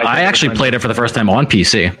 Yeah, I actually played it for the first time on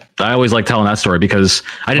PC. I always like telling that story because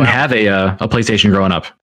I didn't have a PlayStation growing up.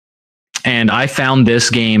 And I found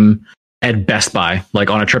this game at Best Buy,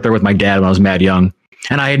 like on a trip there with my dad when I was mad young.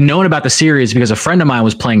 And I had known about the series because a friend of mine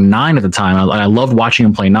was playing 9 at the time. And I loved watching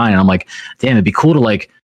him play 9. And I'm like, damn, it'd be cool to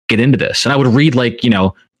like get into this. And I would read like,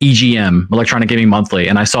 EGM, Electronic Gaming Monthly.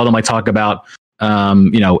 And I saw them like talk about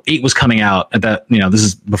 8 was coming out at that, this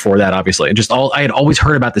is before that, obviously. I had always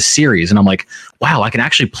heard about the series, and I'm like, wow, I can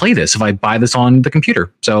actually play this if I buy this on the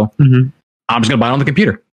computer. So I'm just gonna buy it on the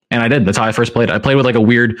computer. And I did. That's how I first played it. I played with like a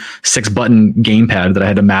weird 6-button gamepad that I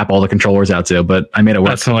had to map all the controllers out to, but I made it work.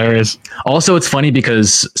 That's hilarious. Also, it's funny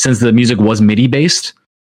because since the music was MIDI based,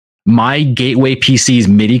 my Gateway PC's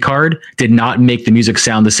MIDI card did not make the music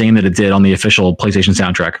sound the same that it did on the official PlayStation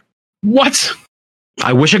soundtrack. What?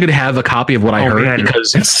 I wish I could have a copy of what I heard,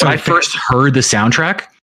 because when I first heard the soundtrack,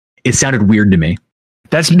 it sounded weird to me.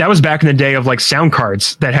 That was back in the day of like sound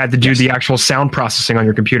cards that had to do the actual sound processing on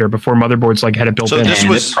your computer before motherboards like had it built in. So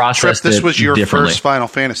this was your first Final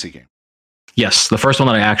Fantasy game? Yes, the first one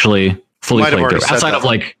that I actually fully played through. Outside of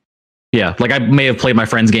like I may have played my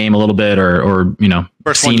friend's game a little bit or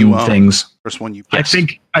first seen things. First one you played.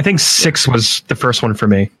 I think 6 was the first one for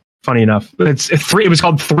me. Funny enough. It's 3. It was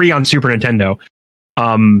called 3 on Super Nintendo.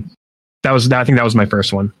 I think that was my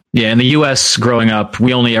first one. Yeah, in the US growing up,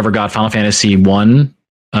 we only ever got Final Fantasy 1,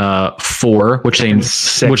 4, which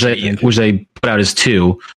they put out as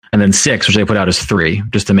 2, and then 6, which they put out as 3,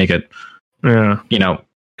 just to make it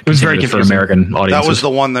it was very confusing for American audiences. That was the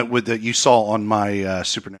one that you saw on my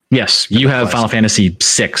Super Nintendo. Yes, you have Final Fantasy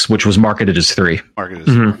 6, which was marketed as 3.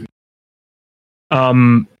 But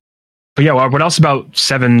yeah, what else about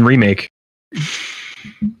 7 Remake?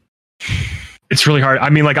 It's really hard. I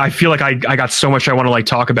mean, like, I feel like I got so much I want to like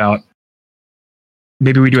talk about.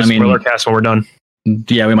 Maybe we do a spoiler cast when we're done.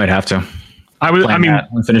 Yeah, we might have to.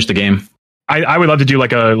 We'll finish the game. I would love to do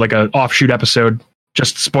like a offshoot episode,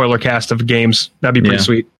 just spoiler cast of games. That'd be pretty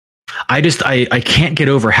sweet. I can't get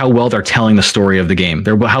over how well they're telling the story of the game.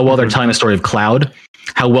 How well they're telling the story of Cloud,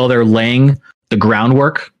 how well they're laying the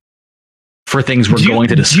groundwork for things we're going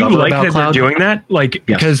to discover. Do you like about that Cloud? they're doing that? Like,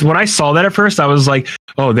 because when I saw that at first, I was like,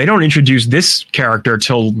 oh, they don't introduce this character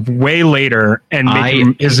till way later and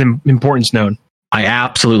make his importance known. I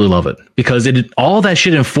absolutely love it because all that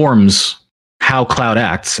shit informs how Cloud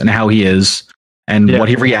acts and how he is and what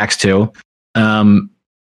he reacts to. And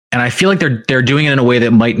I feel like they're doing it in a way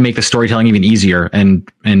that might make the storytelling even easier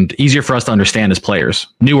and easier for us to understand as players,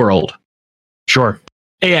 new or old. Sure.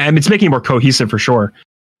 Yeah, and it's making it more cohesive for sure.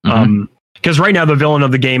 Because right now the villain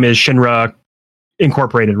of the game is Shinra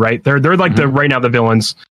Incorporated, right? They're like right now the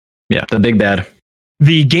villains. Yeah, the big bad.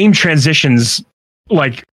 The game transitions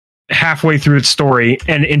like halfway through its story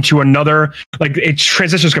and into another, like it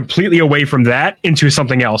transitions completely away from that into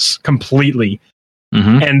something else completely.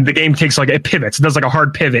 And the game takes it pivots. It does like a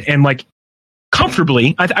hard pivot and like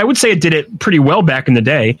comfortably. I would say it did it pretty well back in the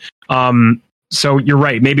day. So you're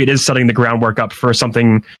right. Maybe it is setting the groundwork up for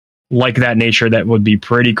something like that nature that would be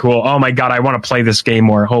pretty cool. Oh my God, I want to play this game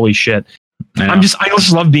more. Holy shit. I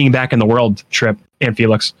just love being back in the world, Trip and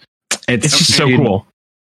Felix. It's just so cool.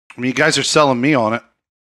 I mean, you guys are selling me on it.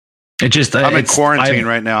 I'm in quarantine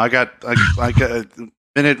right now. I got a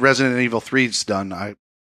minute Resident Evil 3's done.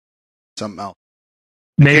 Something else.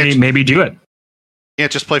 Maybe do it.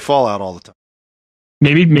 Can't just play Fallout all the time.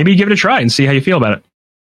 Maybe give it a try and see how you feel about it.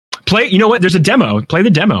 You know what? There's a demo. Play the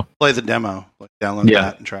demo. Play the demo. Download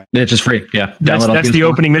that and try. It's just free. Yeah. That's the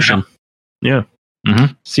opening mission. Yeah.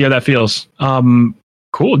 See how that feels.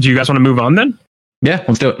 Cool. Do you guys want to move on then? Yeah,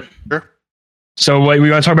 let's do it. Sure. So we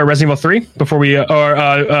want to talk about Resident Evil 3 before we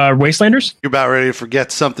Wastelanders? You're about ready to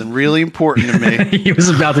forget something really important to me. He was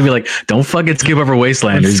about to be like, don't fucking skip over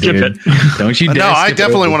Wastelanders, skip dude. it. Don't you dare. No, I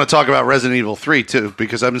definitely want to talk about Resident Evil 3 too,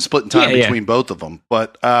 because I've been splitting time between both of them.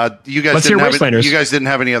 But you guys didn't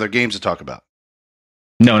have any other games to talk about.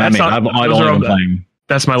 No, not me. I've only been playing.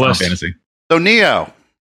 That's my list. Fantasy. So Neo,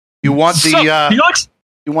 you want the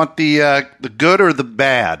good or the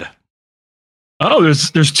bad? Oh,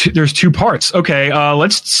 there's two parts. Okay,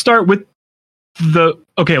 let's start with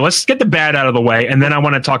let's get the bad out of the way, and then I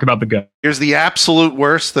want to talk about the good. Here's the absolute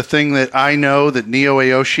worst, the thing that I know that Neo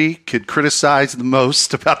Aoshi could criticize the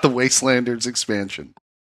most about the Wastelanders expansion.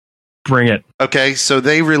 Bring it. Okay, so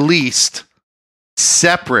they released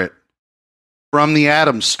separate from the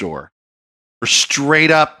Atom Store for straight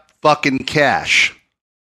up fucking cash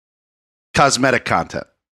cosmetic content.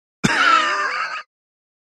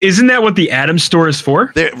 Isn't that what the Atom Store is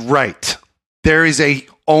for? Right. There is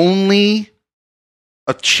only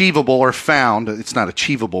achievable or found. It's not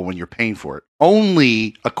achievable when you're paying for it.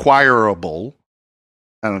 Only acquirable.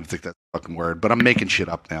 I don't think that's a fucking word, but I'm making shit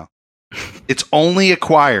up now. It's only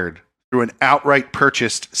acquired through an outright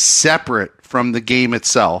purchase separate from the game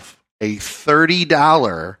itself, a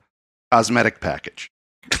 $30 cosmetic package.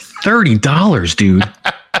 $30, dude.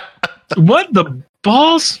 What the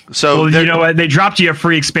balls? So well, you know what? They dropped you a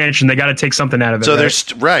free expansion. They got to take something out of it. So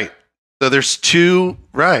right? there's two.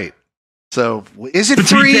 Right. So is it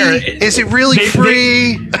free? Is it really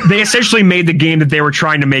free? They essentially made the game that they were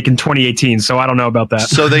trying to make in 2018. So I don't know about that.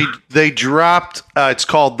 So they dropped. It's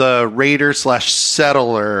called the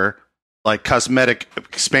Raider/Settler like cosmetic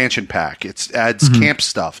expansion pack. It adds camp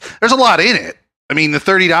stuff. There's a lot in it. I mean, the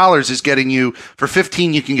 $30 is getting you for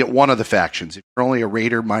 $15. You can get one of the factions. If you're only a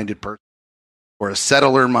Raider-minded person or a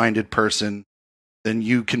Settler-minded person, then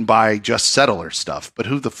you can buy just Settler stuff. But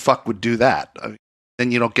who the fuck would do that? I mean,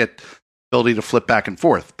 then you don't get the ability to flip back and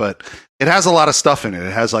forth. But it has a lot of stuff in it.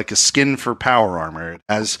 It has like a skin for power armor. It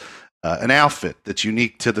has an outfit that's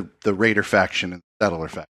unique to the Raider faction and the Settler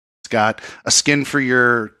faction. It's got a skin for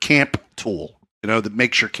your camp tool, that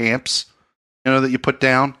makes your camps, that you put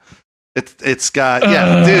down. It's got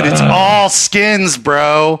dude, it's all skins,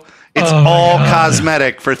 bro. It's all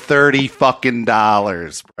cosmetic for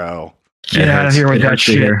 $30 bro. Get out of here with that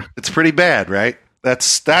shit. It's pretty bad, right?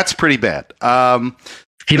 That's pretty bad.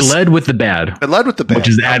 He led with the bad. I led with the bad, which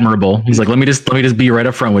is admirable. He's like, let me just be right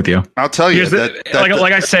up front with you. I'll tell you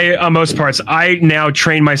like I say on most parts, I now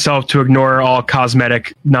train myself to ignore all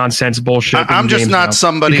cosmetic nonsense bullshit. I'm just not now.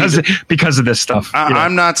 somebody because of this stuff.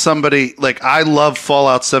 I'm not somebody like I love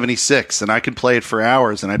Fallout 76 and I can play it for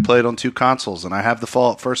hours and I play it on 2 consoles and I have the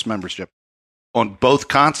Fallout First membership on both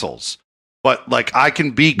consoles. But like I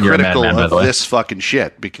can be critical of this fucking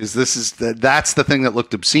shit because that's the thing that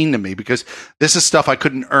looked obscene to me because this is stuff I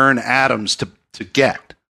couldn't earn atoms to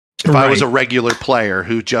get if I was a regular player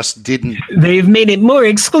who just didn't. They've made it more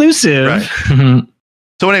exclusive. Right.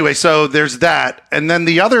 So anyway, so there's that, and then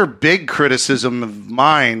the other big criticism of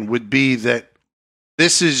mine would be that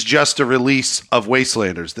this is just a release of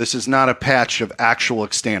Wastelanders. This is not a patch of actual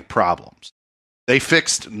extant problems. They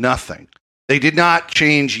fixed nothing. They did not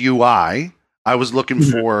change UI. I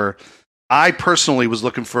personally was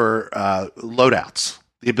looking for loadouts,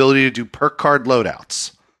 the ability to do perk card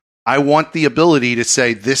loadouts. I want the ability to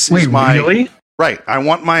say, this is my... Really? Right. I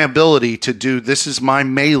want my ability to do, this is my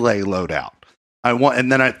melee loadout.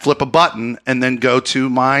 And then I flip a button and then go to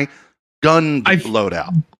my gun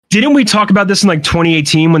loadout. Didn't we talk about this in like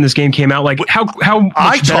 2018 when this game came out? Like how much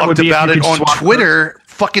I talked about it on Twitter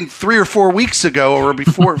fucking 3 or 4 weeks ago or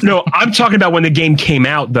before. No, I'm talking about when the game came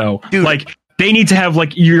out though. Dude, like they need to have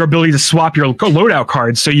like your ability to swap your loadout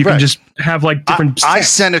cards so you can just have like different. I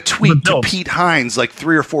sent a tweet to Pete Hines like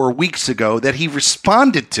 3 or 4 weeks ago that he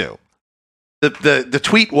responded to. The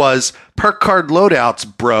tweet was perk card loadouts,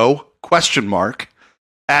 bro? ?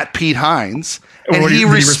 At Pete Hines. And he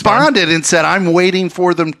responded and said, I'm waiting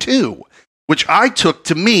for them too, which I took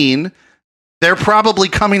to mean they're probably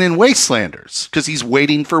coming in Wastelanders because he's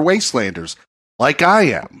waiting for Wastelanders like I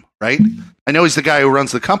am, right? I know he's the guy who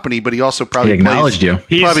runs the company, but he also probably acknowledged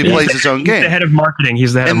plays his own game. He's the head of marketing.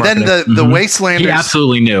 He's the head of marketing. And then the Wastelanders... He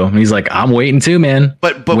absolutely knew. He's like, I'm waiting too, man.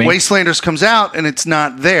 But Wastelanders comes out and it's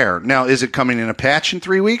not there. Now, is it coming in a patch in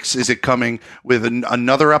 3 weeks? Is it coming with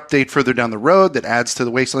another update further down the road that adds to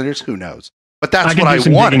the Wastelanders? Who knows? But that's what I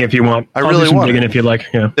want. If you want, I really want. If you'd like,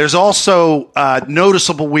 yeah. There's also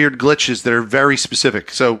noticeable weird glitches that are very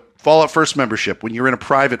specific. So Fallout First membership, when you're in a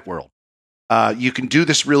private world, you can do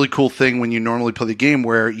this really cool thing when you normally play the game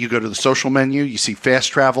where you go to the social menu, you see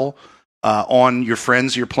fast travel on your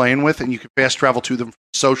friends you're playing with, and you can fast travel to them from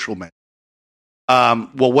the social menu.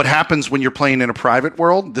 Well, what happens when you're playing in a private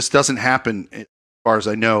world? This doesn't happen, as far as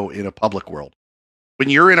I know, in a public world.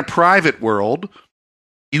 When you're in a private world,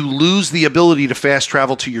 you lose the ability to fast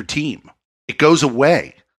travel to your team. It goes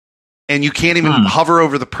away. And you can't even hover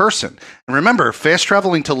over the person. And remember, fast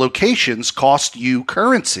traveling to locations costs you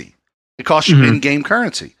currency. It costs you in-game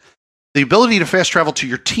currency. The ability to fast travel to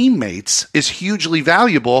your teammates is hugely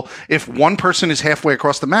valuable if one person is halfway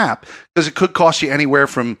across the map, because it could cost you anywhere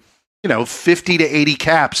from 50 to 80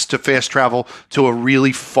 caps to fast travel to a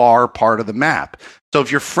really far part of the map. So if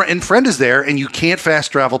your friend is there and you can't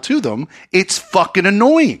fast travel to them, it's fucking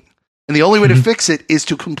annoying. And the only way to fix it is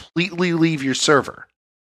to completely leave your server,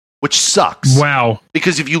 which sucks. Wow.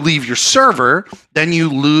 Because if you leave your server, then you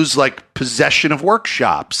lose like possession of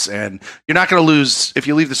workshops, and you're not going to lose, if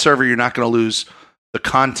you leave the server, you're not going to lose the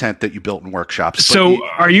content that you built in workshops. So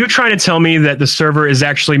are you trying to tell me that the server is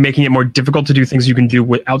actually making it more difficult to do things you can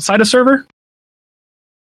do outside a server?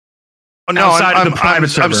 outside of the private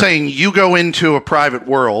server. I'm saying you go into a private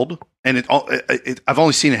world, and I've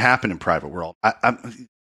only seen it happen in private world. In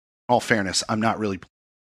all fairness, I'm not really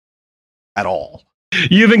at all.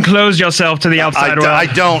 You've enclosed yourself to the outside world.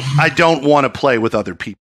 I don't want to play with other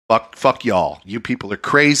people. Fuck y'all. You people are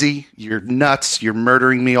crazy. You're nuts. You're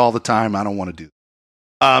murdering me all the time. I don't want to do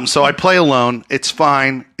that. So I play alone. It's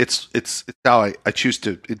fine. It's how I choose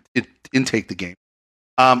to intake the game.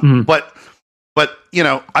 But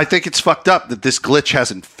I think it's fucked up that this glitch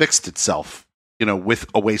hasn't fixed itself, with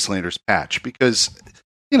a Wastelanders patch, because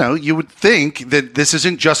you would think that this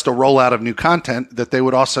isn't just a rollout of new content, that they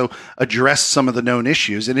would also address some of the known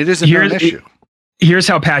issues, and it is a known issue. Here's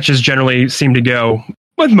how patches generally seem to go.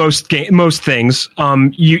 With most things,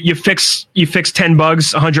 you fix 10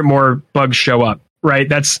 bugs, 100 more bugs show up, right?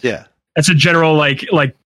 That's a general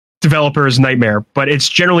like developer's nightmare, but it's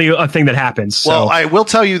generally a thing that happens. Well, I will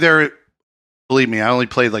tell you believe me, I only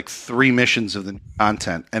played like 3 missions of the new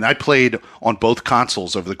content, and I played on both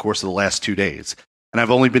consoles over the course of the last 2 days, and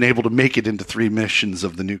I've only been able to make it into 3 missions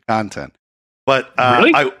of the new content. But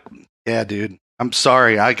really? Yeah, dude, I'm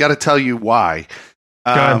sorry. I got to tell you why.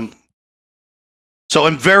 So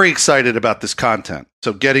I'm very excited about this content.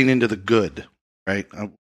 So getting into the good, right?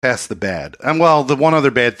 Past the bad. And the one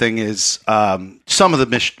other bad thing is some of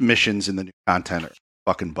the missions in the new content are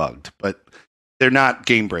fucking bugged, but they're not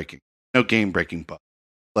game breaking. No game breaking bug.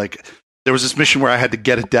 Like there was this mission where I had to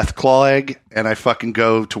get a Deathclaw egg, and I fucking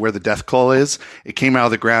go to where the Deathclaw is. It came out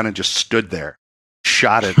of the ground and just stood there,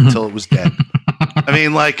 shot it until it was dead. I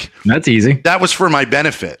mean, like that's easy. That was for my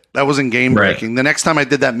benefit. That wasn't game breaking. Right. The next time I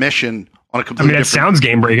did that mission. That sounds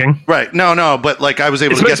game breaking. Right. No, but like I was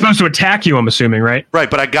able to get... It's supposed to attack you, I'm assuming, right? Right,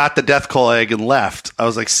 but I got the Deathclaw egg and left. I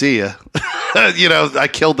was like, see ya. I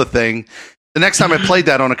killed the thing. The next time I played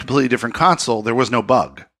that on a completely different console, there was no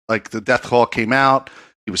bug. Like the Deathclaw came out.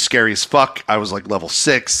 He was scary as fuck. I was like level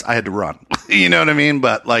 6. I had to run. You know what I mean?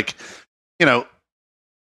 But like,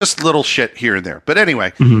 just little shit here and there. But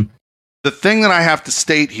anyway, the thing that I have to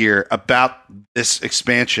state here about this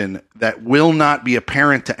expansion that will not be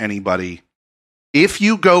apparent to anybody, if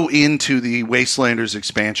you go into the Wastelanders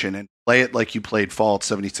expansion and play it like you played Fallout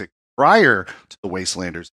 76 prior to the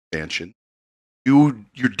Wastelanders expansion, you're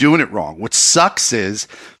doing it wrong. What sucks is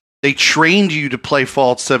they trained you to play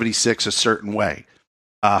Fallout 76 a certain way.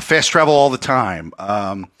 Fast travel all the time.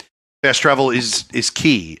 Fast travel is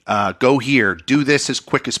key. Go here. Do this as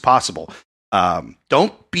quick as possible.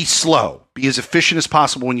 Don't be slow. Be as efficient as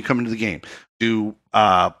possible when you come into the game. Do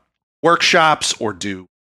workshops or do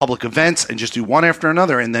public events and just do one after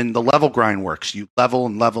another, and then the level grind works. You level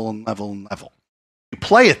and level and level and level. You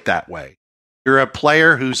play it that way. You're a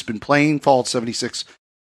player who's been playing Fallout 76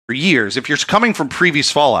 for years. If you're coming from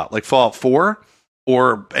previous Fallout, like Fallout 4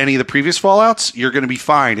 or any of the previous Fallouts, you're going to be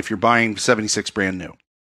fine if you're buying 76 brand new.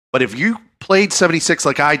 But if you played 76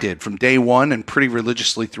 like I did from day one and pretty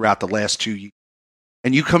religiously throughout the last 2 years,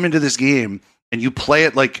 and you come into this game and you play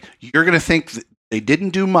it like you're going to think that they didn't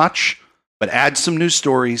do much, but add some new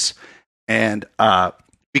stories. And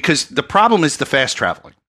because the problem is the fast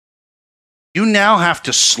traveling. You now have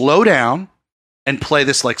to slow down and play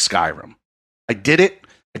this like Skyrim. I did it.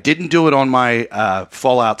 I didn't do it on my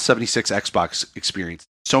Fallout 76 Xbox experience.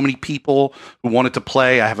 So many people who wanted to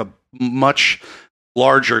play. I have a much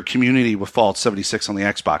larger community with Fallout 76 on the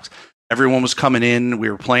Xbox. Everyone was coming in. We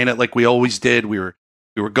were playing it like we always did. We were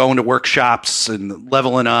going to workshops and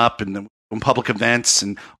leveling up and doing public events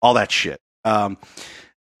and all that shit.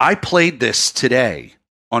 I played this today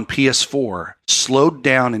on PS4, slowed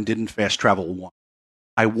down and didn't fast travel once.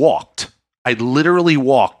 I walked. I literally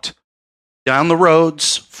walked down the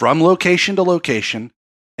roads from location to location,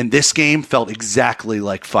 and this game felt exactly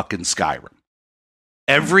like fucking Skyrim.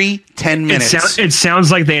 Every 10 minutes. It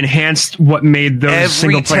sounds like they enhanced what made those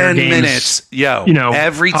single player games.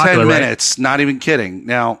 Every popular, 10 minutes, not even kidding.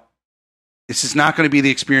 Now, this is not going to be the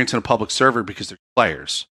experience in a public server because there's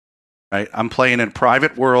players, right? I'm playing in a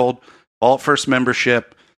private world, Vault First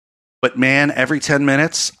membership, but man, every 10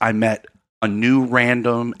 minutes, I met a new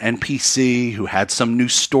random NPC who had some new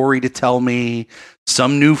story to tell me,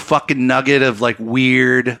 some new fucking nugget of like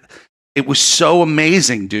weird. It was so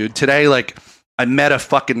amazing, dude. Today, like, I met a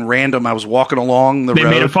fucking random. I was walking along the road. They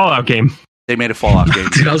made a Fallout game. They made a Fallout game.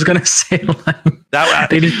 Dude, I was gonna say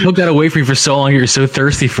they just took that away from you for so long. You're so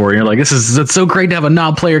thirsty for it. You're like, it's so great to have a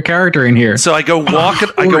non-player character in here. So I go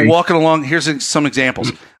walking along. Here's some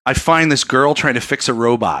examples. I find this girl trying to fix a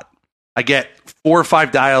robot. I get 4 or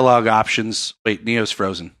 5 dialogue options. Wait, Neo's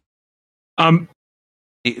frozen. Neo's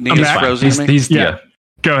frozen. Yeah.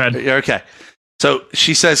 Go ahead. Okay. So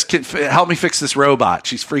she says, help me fix this robot.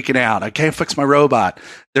 She's freaking out. I can't fix my robot.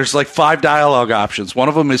 There's like 5 dialogue options. One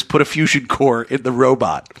of them is put a fusion core in the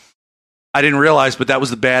robot. I didn't realize, but that was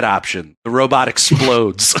the bad option. The robot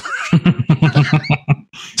explodes.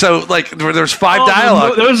 So like there's 5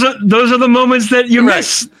 dialogue. Those are the moments that you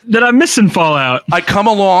miss, that I miss in Fallout. I come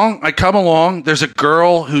along. There's a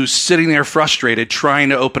girl who's sitting there frustrated trying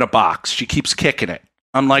to open a box. She keeps kicking it.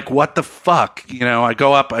 I'm like, what the fuck? You know, I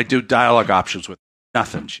go up, I do dialogue options with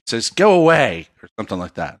nothing. She says, go away, or something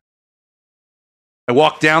like that. I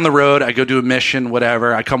walk down the road, I go do a mission,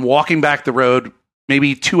 whatever. I come walking back the road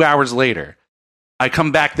maybe 2 hours later. I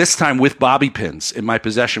come back this time with bobby pins in my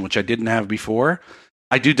possession, which I didn't have before.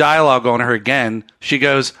 I do dialogue on her again. She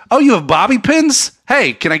goes, oh, you have bobby pins?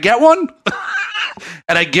 Hey, can I get one?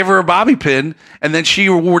 And I give her a bobby pin, and then she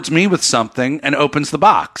rewards me with something and opens the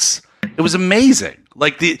box. It was amazing.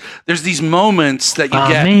 Like there's these moments that you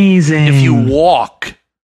get if you walk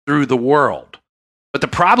through the world. But the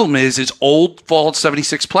problem is old Fallout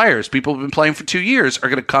 76 players, people who've been playing for 2 years, are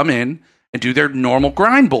going to come in and do their normal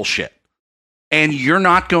grind bullshit. And you're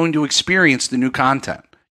not going to experience the new content.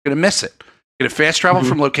 You're going to miss it. You're going to fast travel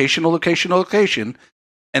from location to location to location,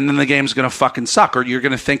 and then the game's going to fucking suck, or you're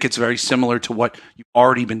going to think it's very similar to what you've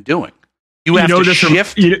already been doing. You have to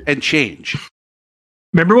shift and change.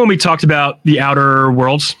 Remember when we talked about the Outer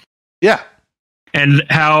Worlds? Yeah. And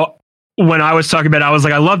how when I was talking about it, I was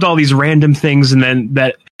like, I loved all these random things, and then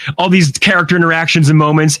that all these character interactions and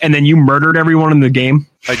moments, and then you murdered everyone in the game.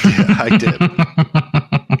 I did.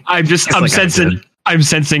 I'm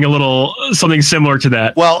sensing a little something similar to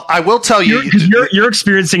that. Well, I will tell you, you're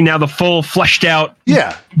experiencing now the full fleshed out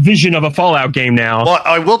vision of a Fallout game now. Well,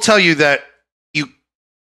 I will tell you that you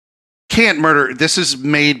can't murder. This is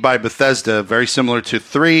made by Bethesda, very similar to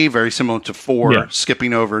 3, very similar to 4,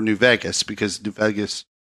 skipping over New Vegas because New Vegas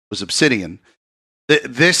was Obsidian.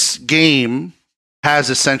 This game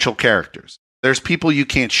has essential characters. There's people you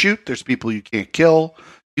can't shoot. There's people you can't kill.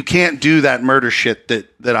 You can't do that murder shit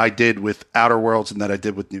that I did with Outer Worlds and that I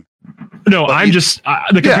did with New. No, but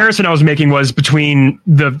the comparison I was making was between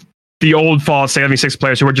the old Fallout 76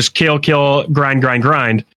 players who were just kill,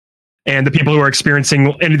 grind, and the people who are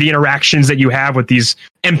experiencing and the interactions that you have with these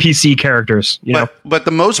NPC characters. But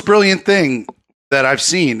the most brilliant thing that I've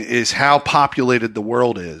seen is how populated the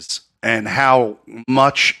world is and how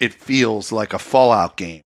much it feels like a Fallout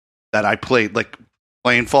game that I played, like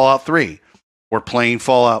playing Fallout 3 or playing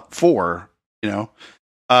Fallout 4,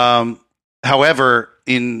 However,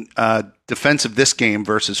 in defense of this game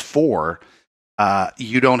versus 4,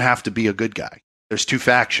 you don't have to be a good guy. There's 2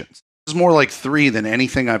 factions. It's more like 3 than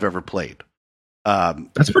anything I've ever played.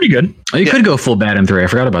 That's pretty good. You could go full bad in 3. I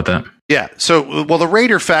forgot about that. Yeah. So, the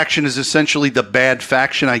Raider faction is essentially the bad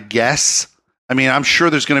faction, I guess. I mean, I'm sure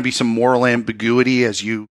there's going to be some moral ambiguity as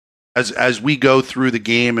we go through the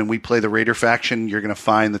game and we play the Raider faction. You're going to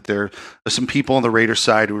find that there are some people on the Raider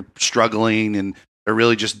side who are struggling and they're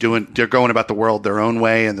really just they're going about the world their own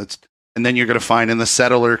way. And then you're going to find in the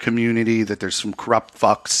settler community that there's some corrupt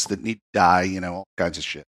fucks that need to die, all kinds of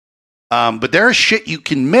shit. But there is shit you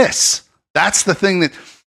can miss. That's the thing that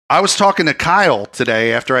I was talking to Kyle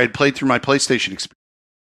today after I had played through my PlayStation experience.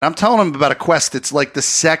 I'm telling him about a quest that's like the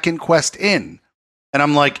second quest in. And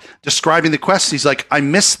I'm like describing the quest. He's like, I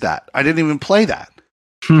missed that. I didn't even play that.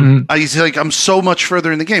 He's like, I'm so much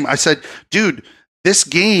further in the game. I said, dude, this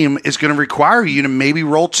game is going to require you to maybe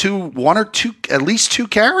roll at least two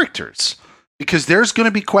characters, because there's going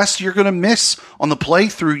to be quests you're going to miss on the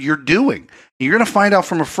playthrough you're doing. You're going to find out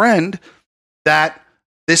from a friend that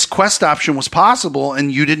this quest option was possible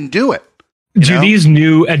and you didn't do it. Do these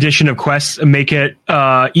new edition of quests make it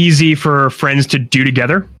easy for friends to do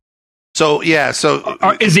together? So yeah, is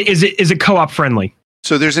it co-op friendly?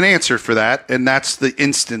 So there's an answer for that, and that's the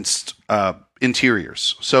instanced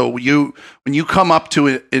interiors. So when you come up to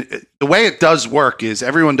it, the way it does work is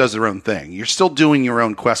everyone does their own thing. You're still doing your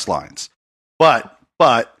own quest lines, but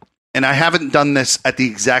and I haven't done this at the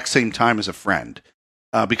exact same time as a friend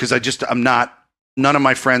because none of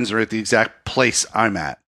my friends are at the exact place I'm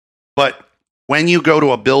at. But when you go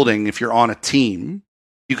to a building, if you're on a team,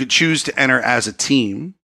 you could choose to enter as a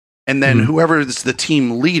team. And then whoever is the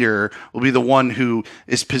team leader will be the one who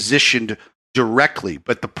is positioned directly.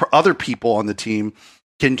 But the other people on the team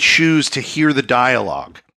can choose to hear the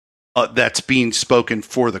dialogue that's being spoken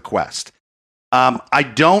for the quest. How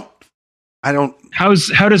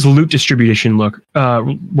does loot distribution work?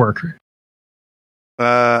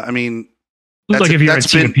 I mean, that's, like if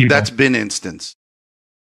you're that's been instance.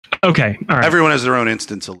 Okay, all right. Everyone has their own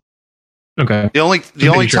instance of loot. Okay. The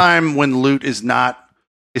only time when loot is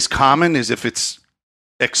common is if it's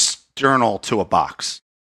external to a box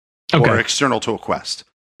Okay. or external to a quest.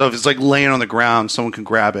 So if it's like laying on the ground, someone can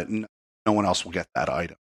grab it and no one else will get that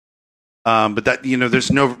item. But that,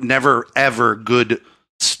 there's never ever good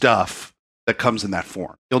stuff that comes in that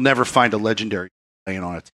form. You'll never find a legendary laying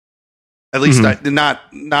on it. At least not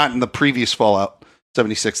in the previous Fallout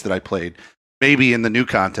 76 that I played. Maybe in the new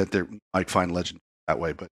content there might find legend that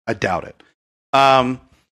way, but I doubt it.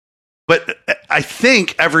 But I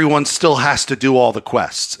think everyone still has to do all the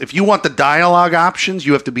quests. If you want the dialogue options,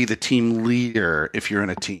 you have to be the team leader if you're in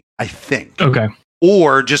a team, I think. Okay.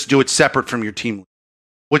 Or just do it separate from your team,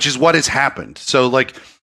 which is what has happened. So, like,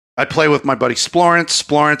 I play with my buddy Splorence.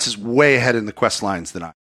 Splorence is way ahead in the quest lines than I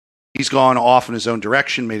am. He's gone off in his own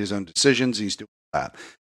direction, made his own decisions. He's doing that.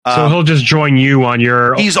 So he'll just join you on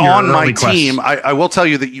your. He's your on my quests. team. I will tell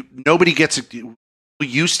you that nobody gets. We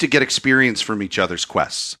used to get experience from each other's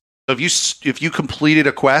quests. So if you completed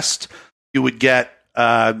a quest, you would get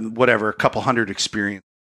a couple hundred experience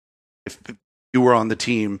if you were on the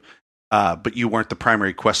team, but you weren't the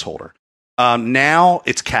primary quest holder. Now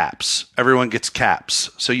it's caps. Everyone gets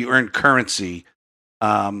caps, so you earn currency.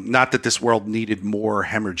 Not that this world needed more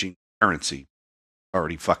hemorrhaging currency.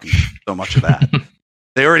 Already fucking so much of that.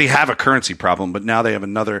 They already have a currency problem, but now they have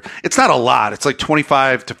another. It's not a lot. It's like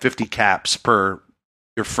 25 to 50 caps per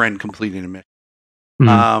your friend completing a mission.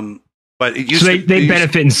 But it used so they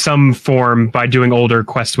benefit in some form by doing older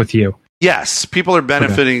quests with you. Yes, people are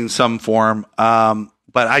benefiting in some form, but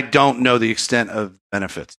I don't know the extent of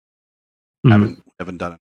benefits. Haven't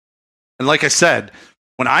done it. And like I said,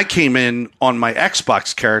 when I came in on my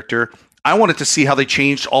Xbox character, I wanted to see how they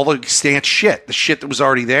changed all the extant shit, the shit that was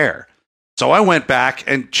already there. So I went back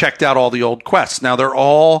and checked out all the old quests. Now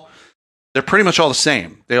they're pretty much all the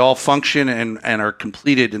same. They all function and are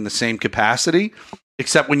completed in the same capacity,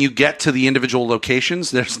 except when you get to the individual locations,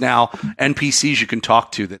 there's now NPCs you can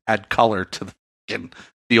talk to that add color to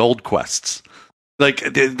the old quests. Like,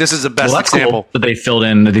 this is the best example. Cool that they filled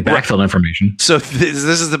in the backfilled information. So this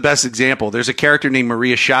is the best example. There's a character named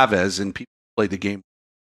Maria Chavez, and people who play the game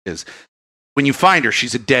is when you find her,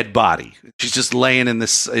 she's a dead body. She's just laying in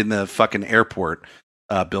the fucking airport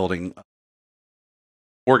building,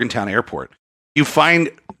 Morgantown Airport. You find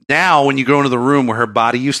now when you go into the room where her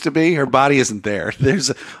body used to be, her body isn't there.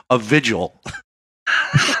 There's a vigil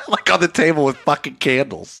like on the table with fucking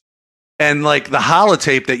candles. And like the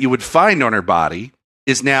holotape that you would find on her body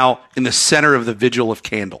is now in the center of the vigil of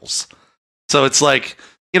candles. So it's like,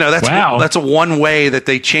 that's a one way that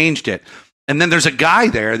they changed it. And then there's a guy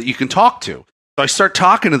there that you can talk to. So I start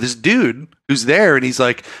talking to this dude who's there, and he's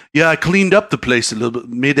like, yeah, I cleaned up the place a little bit,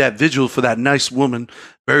 made that vigil for that nice woman,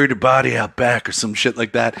 buried her body out back or some shit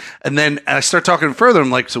like that. And then I start talking further.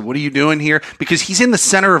 I'm like, so what are you doing here? Because he's in the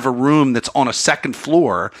center of a room that's on a second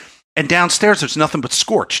floor, and downstairs there's nothing but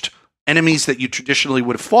scorched enemies that you traditionally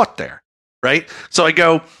would have fought there, right? So I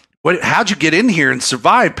go, how'd you get in here and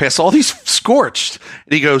survive past all these scorched?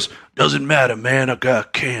 And he goes, doesn't matter, man, I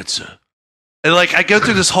got cancer. And like, I go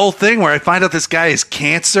through this whole thing where I find out this guy has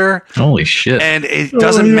cancer. Holy shit. And it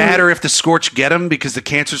doesn't matter if the scorch get him because the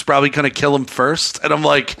cancer's probably going to kill him first. And I'm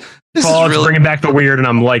like, this is really bringing back the weird, and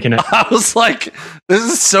I'm liking it. I was like, this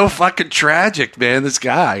is so fucking tragic, man, this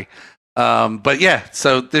guy. But yeah,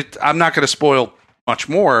 so I'm not going to spoil much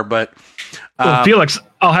more, but Felix,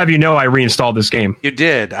 I'll have you know I reinstalled this game. You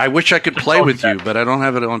did. I wish I could play with you, but I don't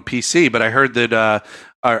have it on PC. But I heard that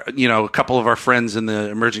a couple of our friends in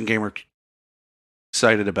the Emerging Gamer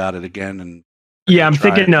excited about it again, and yeah, I'm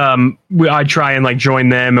thinking I'd try and like join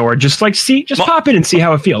them or just pop in and see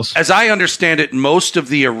how it feels. As I understand it, most of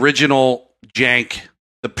the original jank,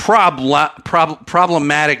 the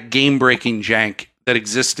problematic game breaking jank that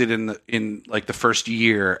existed in like the first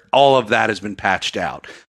year, all of that has been patched out.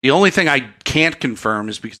 The only thing I can't confirm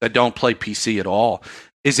is because I don't play PC at all,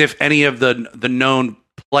 is if any of the known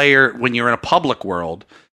player, when you're in a public world,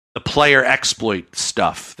 the player exploit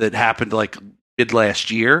stuff that happened like mid last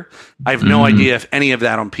year. I have no idea if any of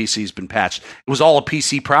that on PC has been patched. It was all a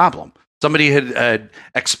PC problem. Somebody had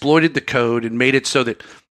exploited the code and made it so that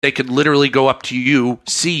they could literally go up to you,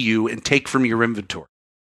 see you, and take from your inventory,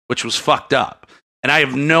 which was fucked up. And I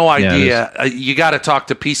have no idea. You got to talk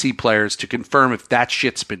to PC players to confirm if that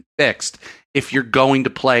shit's been fixed, if you're going to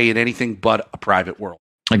play in anything but a private world.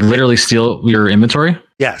 Like literally steal your inventory?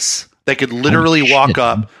 Yes. They could literally walk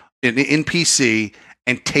up in PC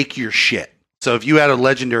and take your shit. So if you had a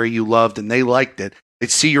legendary you loved and they liked it,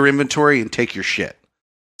 they'd see your inventory and take your shit.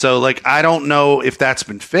 So like, I don't know if that's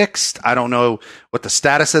been fixed. I don't know what the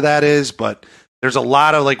status of that is, but there's a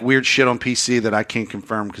lot of like weird shit on PC that I can't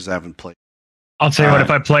confirm because I haven't played. I'll tell you what, if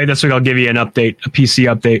I play this week, I'll give you an update, a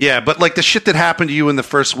PC update. Yeah, but like the shit that happened to you in the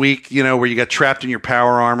first week, you know, where you got trapped in your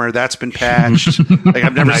power armor, that's been patched. Like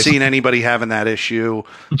I've never seen anybody having that issue.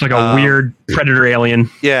 It's like a weird predator alien.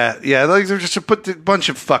 Yeah. Like they're just a bunch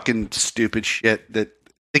of fucking stupid shit that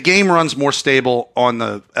the game runs more stable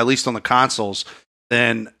at least on the consoles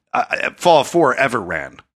than Fallout 4 ever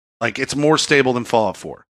ran. Like it's more stable than Fallout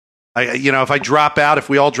 4. If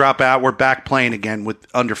we all drop out, we're back playing again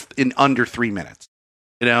in under 3 minutes.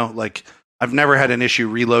 You know, like I've never had an issue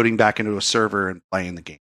reloading back into a server and playing the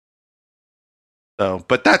game. So,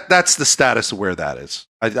 but that's the status of where that is.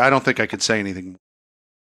 I don't think I could say anything more.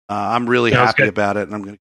 I'm really happy about it, and I'm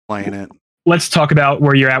going to keep playing it. Let's talk about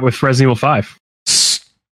where you're at with Resident Evil 5. I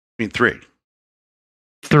mean, 3.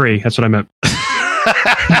 3, that's what I meant.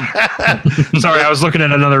 Sorry, I was looking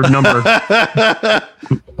at another number.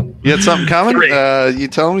 You had something coming? You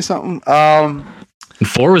telling me something?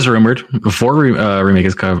 4 was rumored. 4 remake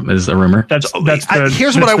is a rumor.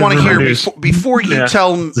 Here's what I want to hear before you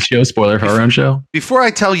tell the show spoiler for our own show. Before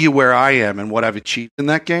I tell you where I am and what I've achieved in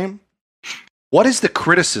that game, what is the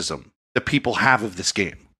criticism that people have of this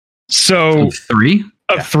game? So 3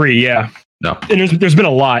 of 3, yeah. No, and there's been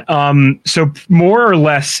a lot. So more or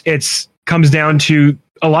less, it's comes down to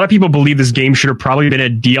a lot of people believe this game should have probably been a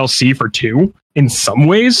DLC for 2 in some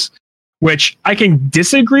ways, which I can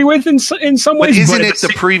disagree with in some ways.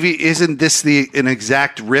 Isn't this an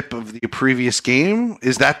exact rip of the previous game?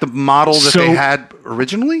 Is that the model that they had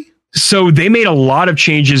originally? So they made a lot of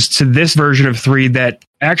changes to this version of 3 that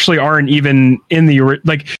actually aren't even in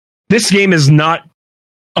this game is not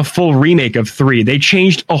a full remake of 3. They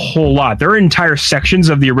changed a whole lot. There are entire sections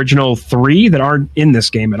of the original 3 that aren't in this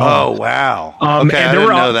game at all. Oh, wow. Okay, I didn't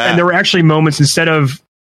know that. And there were actually moments, instead of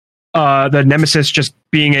the Nemesis just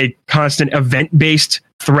being a constant event-based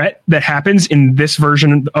threat that happens in this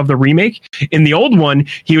version of the remake, in the old one,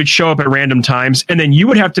 he would show up at random times, and then you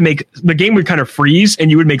would have to the game would kind of freeze, and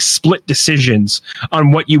you would make split decisions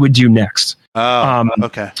on what you would do next. Oh,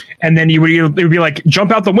 okay. And then it would be like,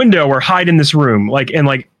 jump out the window or hide in this room.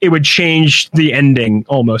 It would change the ending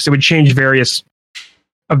almost. It would change various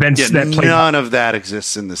events that play. None of that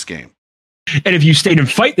exists in this game. And if you stayed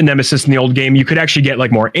and fight the Nemesis in the old game, you could actually get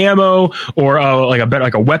like more ammo or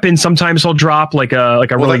like a weapon. Sometimes he'll drop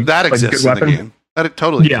that exists good weapon. In the game. That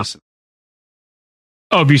totally exists.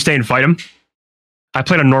 Oh, if you stay and fight him. I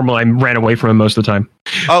played on normal. I ran away from him most of the time.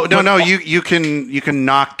 Oh no! You can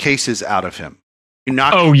knock cases out of him. You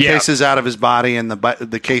knock cases out of his body, and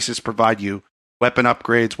the cases provide you weapon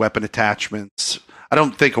upgrades, weapon attachments. I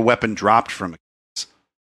don't think a weapon dropped from it.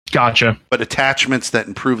 Gotcha. But attachments that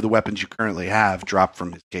improve the weapons you currently have drop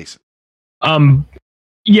from his cases.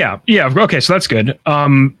 Yeah. Okay, so that's good.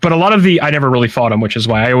 But a lot of I never really fought him, which is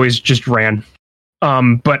why I always just ran.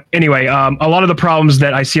 But anyway, a lot of the problems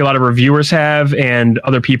that I see a lot of reviewers have and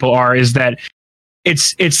other people is that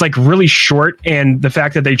it's like really short, and the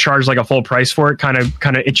fact that they charge like a full price for it kind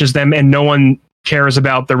of itches them, and no one cares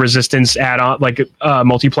about the Resistance add-on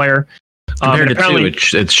multiplayer. Compared to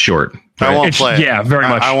 2, it's short. Right? I won't play it. Yeah, very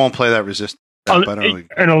much. I won't play that Resistance.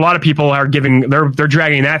 And a lot of people are they're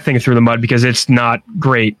dragging that thing through the mud because it's not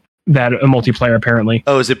great, that multiplayer apparently.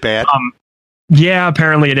 Oh, is it bad? Yeah,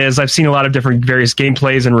 apparently it is. I've seen a lot of different various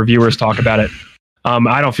gameplays and reviewers talk about it.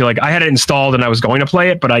 I don't feel like I had it installed and I was going to play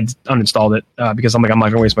it, but I uninstalled it because I'm not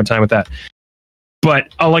going to waste my time with that.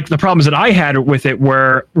 But like the problems that I had with it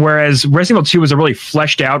whereas Resident Evil 2 was a really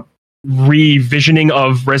fleshed out revisioning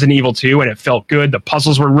of Resident Evil 2, and it felt good. The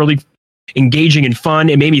puzzles were really engaging and fun.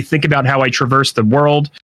 It made me think about how I traversed the world,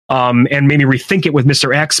 and made me rethink it with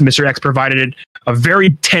Mr. X. Mr. X provided a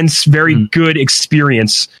very tense, very good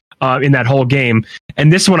experience in that whole game.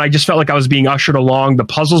 And this one, I just felt like I was being ushered along. The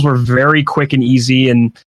puzzles were very quick and easy,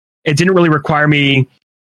 and it didn't really require me.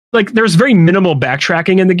 Like, there's very minimal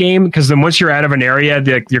backtracking in the game, because then once you're out of an area,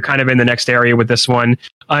 you're kind of in the next area with this one.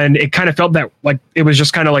 And it kind of felt that like it was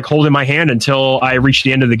just kind of like holding my hand until I reached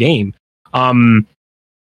the end of the game. I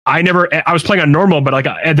was playing on normal, but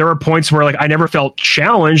there were points where I never felt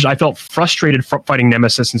challenged. I felt frustrated fighting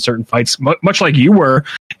Nemesis in certain fights, much like you were,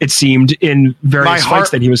 it seemed, in various fights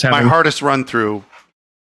that he was having. My hardest run through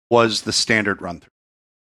was the standard run through.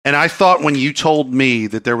 And I thought when you told me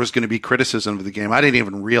that there was going to be criticism of the game, I didn't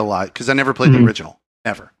even realize, because I never played the original,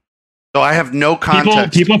 never. So I have no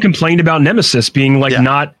context. People complained about Nemesis being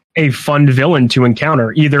not a fun villain to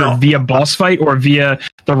encounter, either via boss fight or via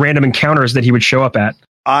the random encounters that he would show up at.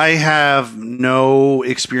 I have no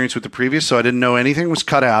experience with the previous, so I didn't know anything was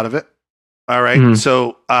cut out of it. All right.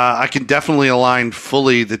 So I can definitely align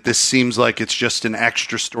fully that this seems like it's just an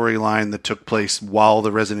extra storyline that took place while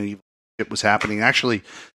the Resident Evil shit was happening. Actually,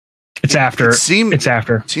 It's after. It's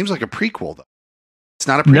after. It seems like a prequel, though. It's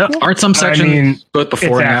not a prequel? No, aren't some sections both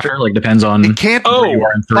before and after? Like, depends on... It can't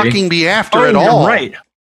fucking be after at all. Right.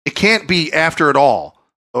 It can't be after at all.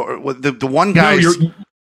 Or the one guy... No,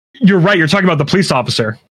 you're right. You're talking about the police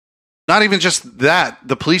officer. Not even just that.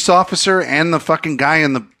 The police officer and the fucking guy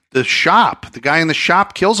in the shop. The guy in the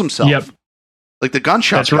shop kills himself. Yep. Like the gun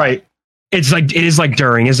shop. That's right. It is like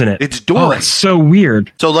during, isn't it? It's during. Oh, it's so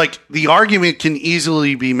weird. So like the argument can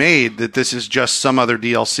easily be made that this is just some other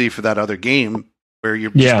DLC for that other game where you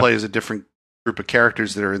just play as a different group of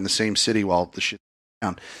characters that are in the same city while the shit is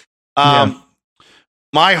down.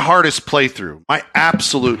 My hardest playthrough, my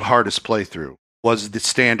absolute hardest playthrough was the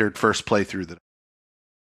standard first playthrough that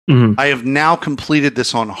I have now completed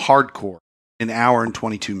this on hardcore in an hour and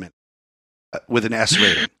 22 minutes with an S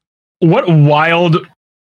rating. What a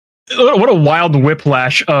wild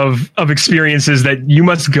whiplash of experiences that you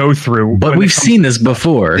must go through. But we've seen this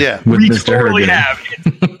before. Yeah, with we Mr. totally Hergen. have.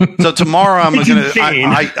 So tomorrow I'm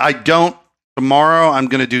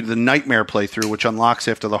gonna do the nightmare playthrough, which unlocks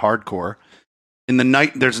after the hardcore. In the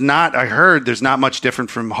night, there's not much different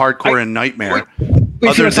from hardcore and nightmare,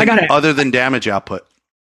 other than damage output.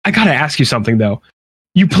 I gotta ask you something though.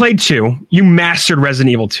 You played 2. You mastered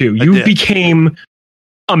Resident Evil 2. You became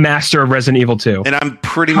a master of Resident Evil 2. And I'm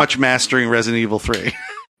pretty much mastering Resident Evil 3.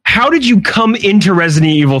 How did you come into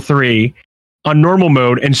Resident Evil 3 on normal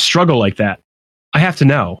mode and struggle like that? I have to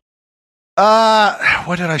know.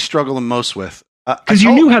 What did I struggle the most with? Because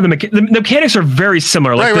you knew how the mechanics are very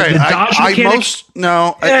similar. Like right. The dodge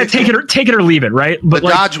mechanic. Take it or leave it. Right. But the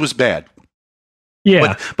dodge was bad.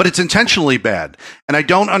 Yeah. But it's intentionally bad, and I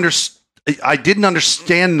didn't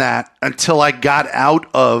understand that until I got out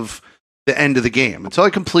of the end of the game. Until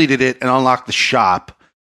I completed it and unlocked the shop,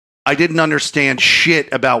 I didn't understand shit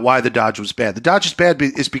about why the dodge was bad. The dodge is bad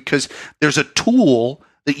is because there's a tool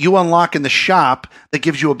that you unlock in the shop that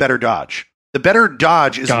gives you a better dodge. The better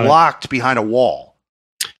dodge is locked behind a wall.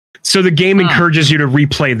 So the game encourages you to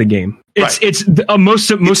replay the game. It's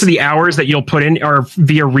most of the hours that you'll put in are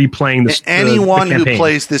via replaying the anyone the who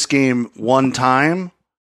plays this game one time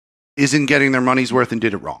isn't getting their money's worth and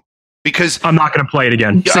did it wrong. Because I'm not going to play it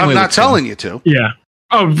again. I'm not telling you to. Yeah.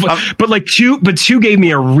 Oh, but like 2 gave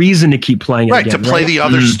me a reason to keep playing it again, to play the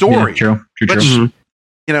other story. Yeah, true. Which, you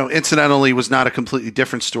know, incidentally was not a completely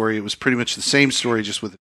different story. It was pretty much the same story, just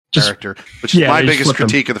with a character, which is my biggest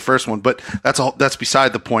critique of the first one. But that's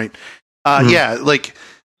beside the point. Like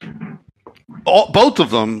both of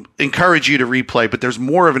them encourage you to replay, but there's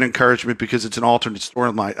more of an encouragement because it's an alternate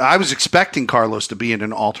storyline. I was expecting Carlos to be in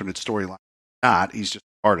an alternate storyline. Not, he's just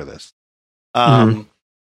part of this.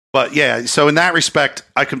 But yeah, so in that respect,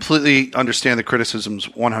 I completely understand the criticisms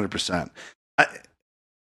 100%.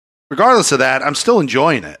 Regardless of that, I'm still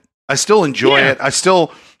enjoying it. I still enjoy it.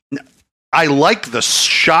 I like the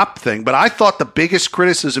shop thing, but I thought the biggest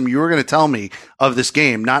criticism you were going to tell me of this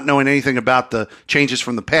game, not knowing anything about the changes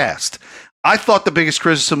from the past, I thought the biggest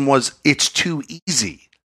criticism was it's too easy.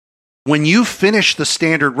 When you finish the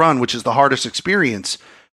standard run, which is the hardest experience,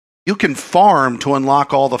 you can farm to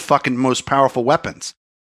unlock all the fucking most powerful weapons.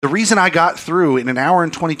 The reason I got through in an hour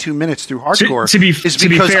and 22 minutes through hardcore is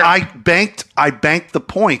because I banked the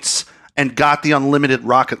points and got the unlimited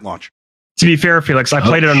rocket launcher. To be fair, Felix, I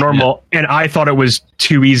played it on normal, and I thought it was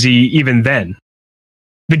too easy even then.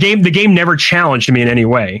 The game never challenged me in any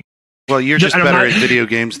way. Well, you're just better at video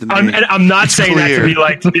games than me. I'm not saying that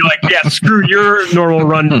to be like, yeah, screw your normal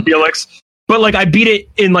run, Felix. But like, I beat it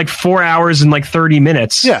in like 4 hours and like 30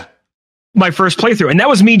 minutes. Yeah. My first playthrough, and that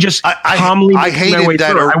was me just calmly making my way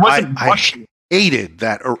through. I wasn't rushing. I hated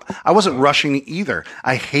that. I wasn't rushing either.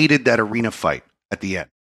 I hated that arena fight at the end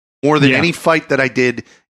more than any fight that I did.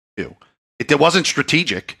 It wasn't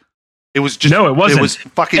strategic. It was just it wasn't. It was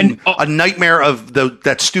fucking a nightmare of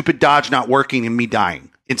that stupid dodge not working and me dying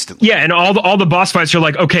instantly. Yeah, and all the boss fights are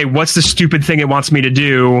like, okay, what's the stupid thing it wants me to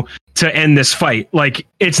do to end this fight? Like,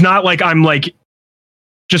 it's not like I'm like.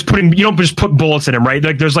 You don't just put bullets in him, right?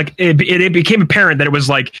 Like there's like, it became apparent that it was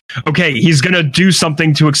like, okay, he's going to do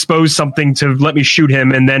something to expose something to let me shoot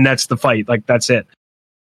him. And then that's the fight. Like, that's it.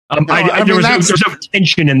 There was no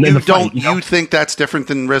tension in the fight. You think that's different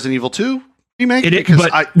than Resident Evil 2 remake?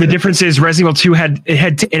 The difference is Resident Evil 2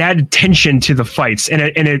 had tension to the fights,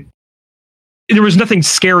 and there was nothing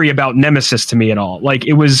scary about Nemesis to me at all. Like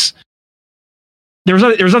there was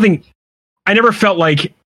nothing. I never felt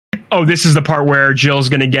like, oh, this is the part where Jill's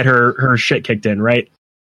going to get her shit kicked in, right?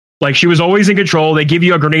 Like, she was always in control. They give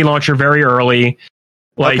you a grenade launcher very early.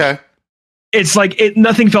 Like, it's like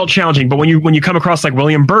nothing felt challenging. But when you come across like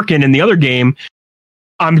William Birkin in the other game,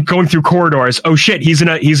 I'm going through corridors. Oh shit, he's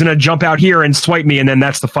gonna jump out here and swipe me, and then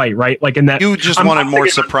that's the fight, right? Like in that, you just wanted more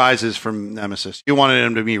surprises from Nemesis. You wanted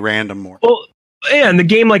him to be random more. Well, yeah, and the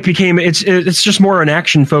game like became it's just more an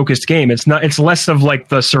action focused game. It's less of like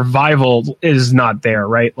the survival is not there,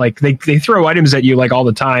 right? Like they throw items at you like all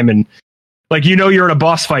the time, and like you're in a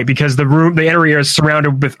boss fight because the area is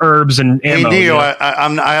surrounded with herbs and ammo. Hey Neo,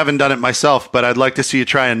 I haven't done it myself, but I'd like to see you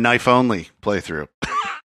try a knife only playthrough.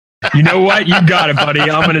 You know what? You got it, buddy.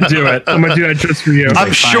 I'm going to do it. I'm going to do it just for you.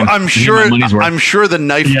 I'm sure the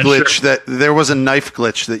knife glitch that there was a knife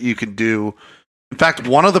glitch that you could do. In fact,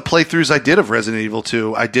 one of the playthroughs I did of Resident Evil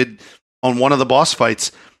 2, I did on one of the boss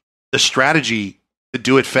fights, the strategy to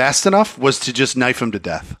do it fast enough was to just knife him to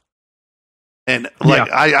death. And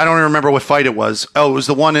like, I don't remember what fight it was. Oh, it was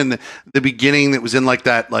the one in the beginning that was in like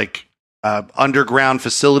that, like underground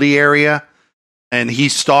facility area. And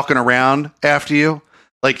he's stalking around after you.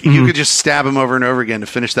 Like you could just stab him over and over again to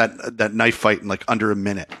finish that knife fight in like under a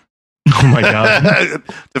minute. Oh my god!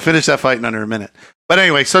 To finish that fight in under a minute. But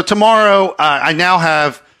anyway, so tomorrow I now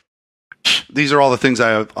have. These are all the things I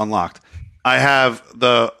have unlocked. I have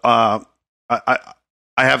the I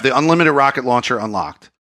have the unlimited rocket launcher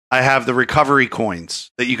unlocked. I have the recovery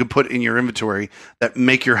coins that you can put in your inventory that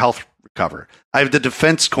make your health recover. I have the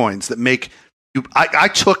defense coins that make you. I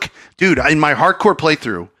took, dude, in my hardcore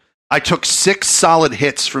playthrough. I took 6 solid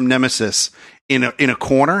hits from Nemesis in a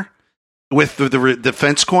corner with the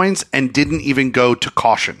defense coins and didn't even go to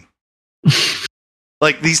caution.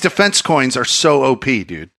 Like these defense coins are so OP,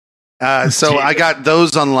 dude. So I got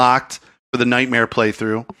those unlocked for the Nightmare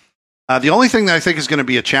playthrough. The only thing that I think is going to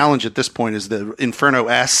be a challenge at this point is the Inferno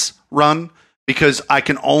S run because I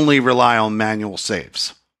can only rely on manual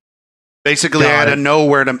saves. Basically, I had to know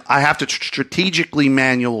where to. I have to strategically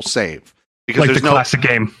manual save. Because like there's the classic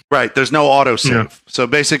game. Right, there's no auto save. Yeah. So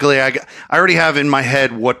basically, I already have in my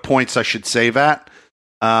head what points I should save at.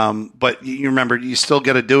 But you remember, you still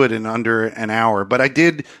got to do it in under an hour. But I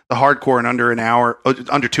did the hardcore in under an hour,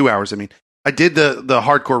 under 2 hours. I mean, I did the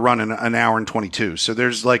hardcore run in an hour and 22. So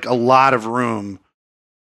there's like a lot of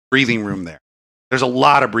breathing room there. There's a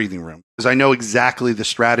lot of breathing room because I know exactly the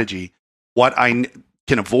strategy, what I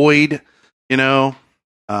can avoid,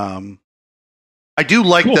 I do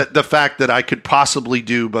like the fact that I could possibly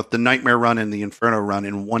do both the Nightmare run and the Inferno run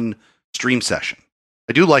in one stream session.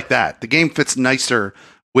 I do like that. The game fits nicer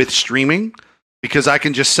with streaming because I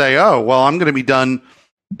can just say, oh, well, I'm going to be done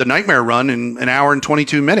the Nightmare run in an hour and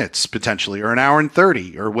 22 minutes potentially, or an hour and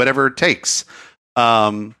 30 or whatever it takes,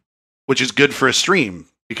 which is good for a stream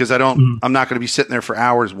because I'm not going to be sitting there for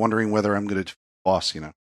hours wondering whether I'm going to boss, If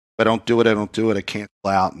I don't do it, I don't do it. I can't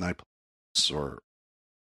play out and I play or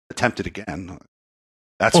attempt it again.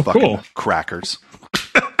 That's fucking crackers.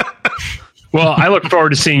 Well, I look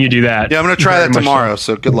forward to seeing you do that. Yeah, I'm going to try that tomorrow,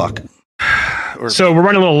 so good luck. So we're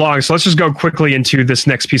running a little long, so let's just go quickly into this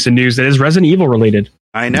next piece of news that is Resident Evil related.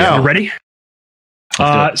 I know. You ready?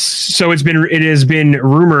 So it has been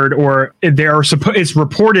rumored, or it's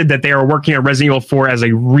reported that they are working on Resident Evil 4 as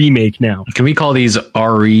a remake now. Can we call these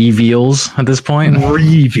reveals at this point?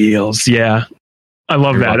 Reveals, yeah. I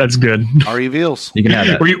love that. That's good. Reveals. You can have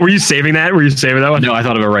that. Were you saving that? Were you saving that one? No, I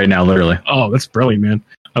thought of it right now, literally. Oh, that's brilliant, man.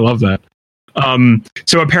 I love that.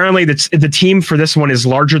 So apparently the team for this one is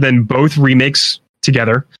larger than both remakes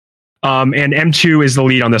together. And M2 is the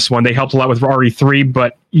lead on this one. They helped a lot with RE3,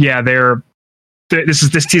 but yeah,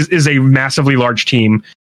 this is a massively large team.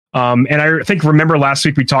 And I think, remember last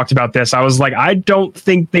week we talked about this. I was like, I don't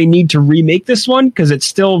think they need to remake this one because it's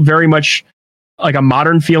still very much like a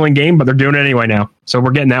modern feeling game, but they're doing it anyway now. So we're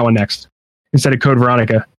getting that one next instead of Code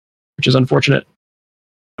Veronica, which is unfortunate.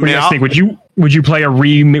 What do you guys think? Would you play a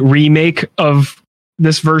remake of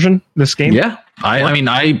this game? Yeah. I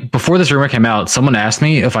mean, before this rumor came out, someone asked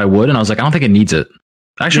me if I would, and I was like, I don't think it needs it.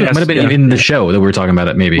 Actually, it might have been in the show that we were talking about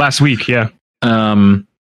it, maybe last week. Yeah. But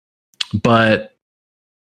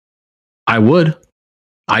I would.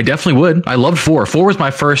 I definitely would. I loved 4. 4 was my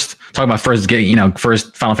first. Talking about first game,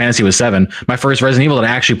 first Final Fantasy was 7. My first Resident Evil that I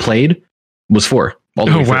actually played was 4.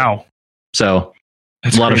 Oh wow! So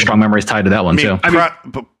that's a lot of strong memories tied to that one too.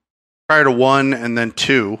 Prior to 1 and then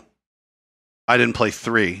 2, I didn't play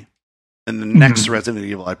 3, and the next Resident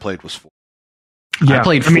Evil I played was 4. Yeah, I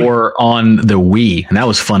played 4 on the Wii, and that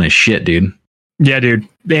was fun as shit, dude. Yeah, dude.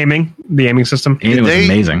 The aiming system. It was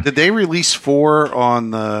amazing. Did they release 4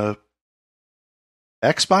 on the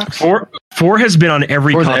Xbox? 4 has been on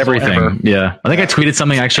every console everything. Ever. Yeah, I think I tweeted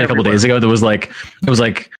something actually a couple days ago that was like, it was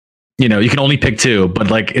like, you can only pick 2, but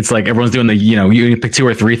like it's like everyone's doing the, you pick 2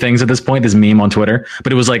 or 3 things at this point. This meme on Twitter,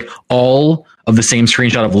 but it was like all of the same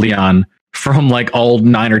screenshot of Leon from like all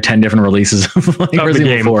 9 or 10 different releases of like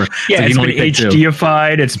Resident Evil 4. Yeah, So it's been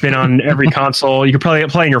HDified. It's been on every console. You could probably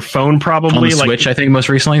play on your phone, probably on the Switch. I think most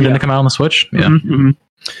recently didn't it come out on the Switch? Yeah.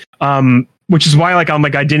 Which is why I'm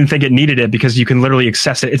like I didn't think it needed it, because you can literally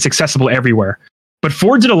access it. It's accessible everywhere. But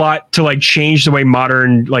 4 did a lot to like change the way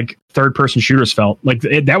modern like third-person shooters felt. Like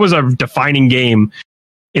that was a defining game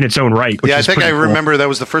in its own right. Yeah, I think I remember that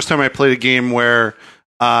was the first time I played a game where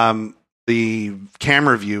the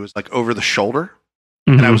camera view is like over the shoulder,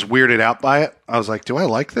 and I was weirded out by it. I was like, "Do I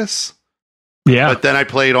like this?" Yeah. But then I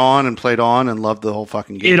played on and loved the whole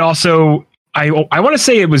fucking game. It also, I want to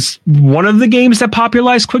say it was one of the games that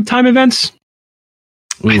popularized QuickTime events.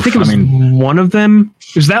 I think it was one of them.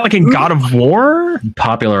 Was that like in God of War?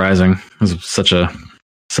 Popularizing is such a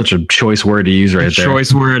choice word to use right there.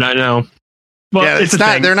 Choice word, I know. Well, yeah, it's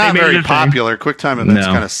not. They're not very popular. QuickTime events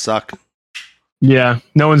kind of suck. Yeah,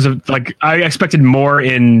 no one's like. I expected more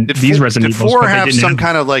in these Resident Evils. Did 4 have some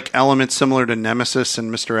kind of like element similar to Nemesis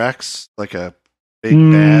and Mr. X, like a big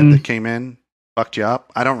bad that came in, fucked you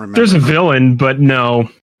up? I don't remember. There's a villain, but no,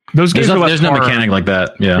 those games. There's no mechanic like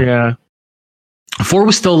that. Yeah. 4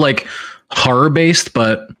 was still like horror based,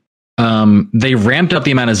 but they ramped up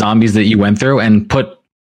the amount of zombies that you went through and put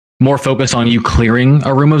more focus on you clearing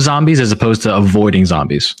a room of zombies as opposed to avoiding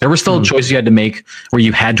zombies. There were still choices you had to make where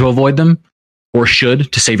you had to avoid them or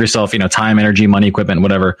should to save yourself, time, energy, money, equipment,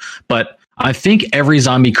 whatever. But I think every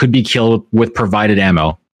zombie could be killed with provided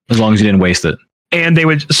ammo as long as you didn't waste it. And they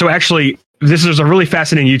would. So actually, this is a really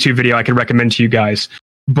fascinating YouTube video I can recommend to you guys.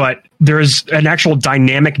 But there's an actual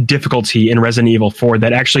dynamic difficulty in Resident Evil 4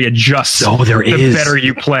 that actually adjusts the better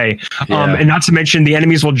you play. Yeah. And not to mention the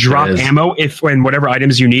enemies will drop ammo and whatever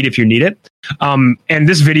items you need if you need it. And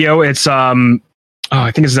this video, it's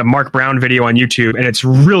I think it's a Mark Brown video on YouTube, and it's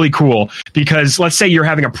really cool because let's say you're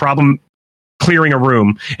having a problem clearing a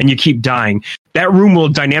room and you keep dying. That room will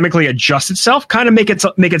dynamically adjust itself, kind of make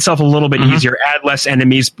itself a little bit easier, add less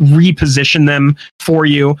enemies, reposition them for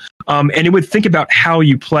you. And it would think about how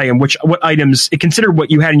you play and what items it considered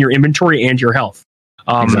what you had in your inventory and your health.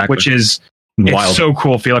 Which is wild. It's so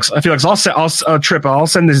cool, Felix. I'll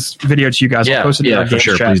send this video to you guys. Yeah, I'll post it in the for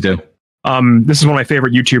sure. chat. Please do. This is one of my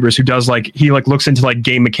favorite YouTubers who does he looks into like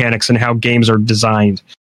game mechanics and how games are designed.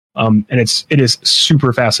 And it is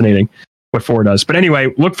super fascinating what 4 does. But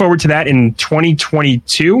anyway, look forward to that in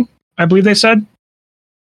 2022, I believe they said.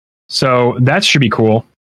 So that should be cool.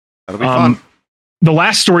 That'll be fun. The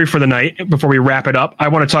last story for the night, before we wrap it up, I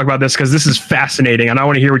want to talk about this because this is fascinating, and I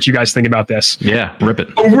want to hear what you guys think about this. Yeah, rip it.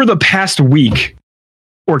 Over the past week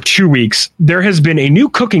or 2 weeks, there has been a new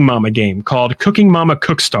Cooking Mama game called Cooking Mama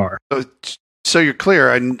Cookstar. So you're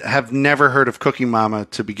clear, I have never heard of Cooking Mama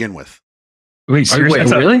to begin with. Wait,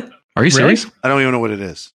 seriously? Really? Are you serious? I don't even know what it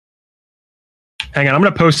is. Hang on, I'm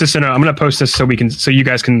going to post this so you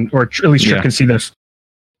guys can, or at least Trip can see this.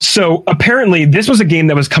 So apparently, this was a game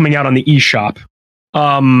that was coming out on the eShop,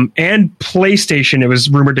 and PlayStation. It was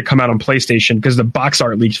rumored to come out on PlayStation because the box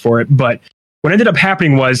art leaked for it. But what ended up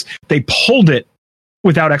happening was they pulled it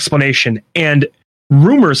without explanation, and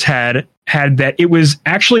rumors had that it was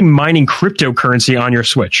actually mining cryptocurrency on your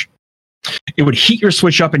Switch. It would heat your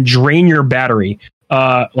Switch up and drain your battery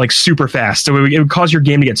like super fast. So it would cause your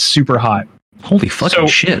game to get super hot. Holy fucking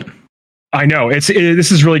shit. I know.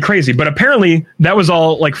 This is really crazy. But apparently that was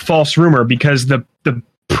all like false rumor because the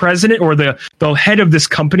president or the head of this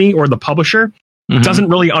company or the publisher doesn't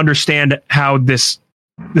really understand how this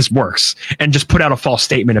works and just put out a false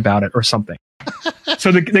statement about it or something.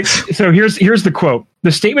 So so here's the quote.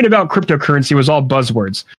 The statement about cryptocurrency was all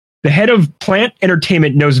buzzwords. The head of Plant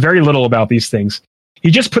Entertainment knows very little about these things.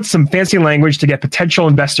 He just put some fancy language to get potential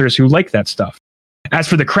investors who like that stuff. As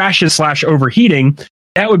for the crashes / overheating,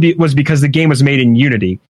 that was because the game was made in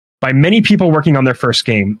Unity by many people working on their first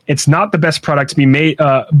game. It's not the best product to be made,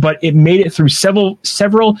 but it made it through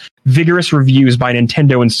several vigorous reviews by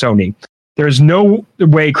Nintendo and Sony. There's no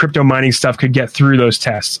way crypto mining stuff could get through those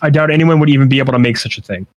tests. I doubt anyone would even be able to make such a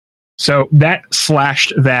thing. So that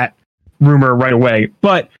slashed that rumor right away.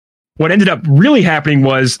 But what ended up really happening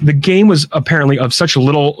was the game was apparently of such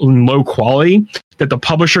low quality that the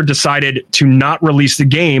publisher decided to not release the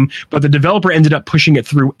game, but the developer ended up pushing it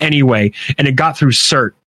through anyway, and it got through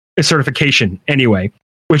certification anyway,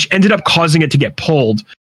 which ended up causing it to get pulled.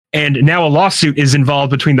 And now a lawsuit is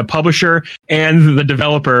involved between the publisher and the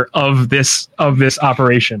developer of this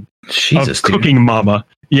operation. Jesus, of Cooking Mama.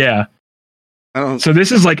 Yeah. So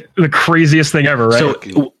this is like the craziest thing ever, right?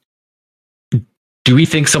 So do we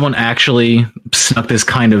think someone actually snuck this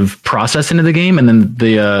kind of process into the game, and then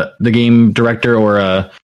the game director or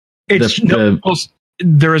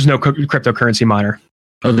there is no cryptocurrency miner.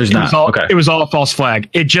 Oh, there's not. Okay. It was all a false flag.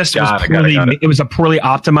 It just was poorly. It was a poorly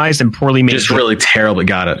optimized and poorly made. Just really terrible.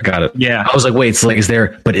 Got it. Yeah. I was like, wait, it's like, is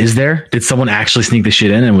there? Did someone actually sneak the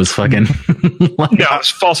shit in and was fucking like, no,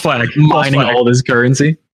 it's false flag. Mining all this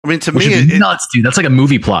currency? I mean, to me, it's nuts, dude. That's like a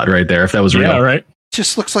movie plot right there. If that was real, yeah, right. It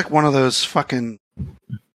just looks like one of those fucking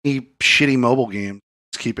shitty mobile games.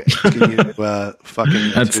 Keep it.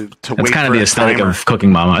 Fucking That's wait kind of for the a aesthetic timer. of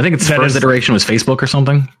Cooking Mama. I think its first iteration was Facebook or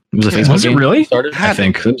something. It was a Facebook Was it game. really? Started? I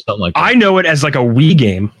think it was something like that. I know it as like a Wii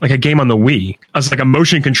game, like a game on the Wii. As like a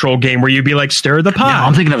motion control game where you'd be like, stir the pot. Yeah,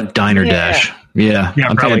 I'm thinking of Diner Dash. Yeah,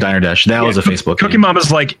 I'm thinking of Diner Dash. That was a Facebook Cookie game.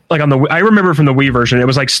 Mama's like on the. I remember from the Wii version, it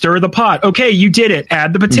was like stir the pot. Okay, you did it.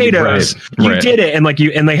 Add the potatoes. You did it,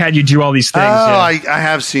 and they had you do all these things. I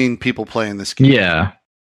have seen people playing this game. Yeah.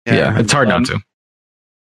 It's hard not to.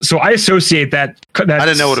 So I associate that I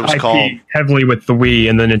didn't know what it was called heavily with the Wii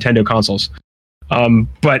and the Nintendo consoles.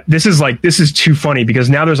 But this is too funny because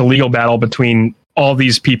now there's a legal battle between all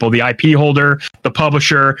these people, the IP holder, the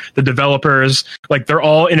publisher, the developers. Like they're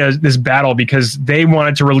all in this battle because they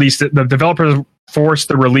wanted to release it. The developers forced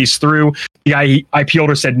the release through. The IP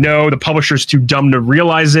holder said no. The publisher's too dumb to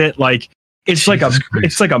realize it. Like it's like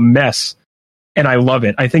a mess, and I love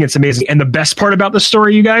it. I think it's amazing. And the best part about the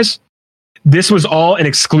story, you guys. This was all an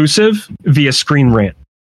exclusive via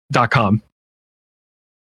ScreenRant.com.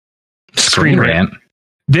 Screen Rant.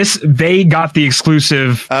 They got the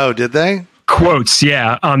exclusive. Oh, did they? Quotes,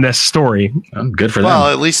 yeah, on this story. Good for them. Well,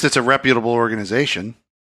 at least it's a reputable organization.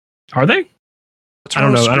 Are they? I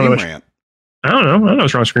don't know. I don't know. I don't know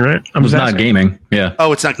what's wrong with Screen Rant. It's not gaming. Yeah.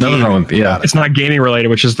 Oh, it's not gaming. It's not gaming related,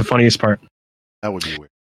 which is the funniest part. That would be weird.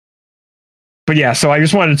 But yeah, so I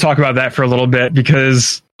just wanted to talk about that for a little bit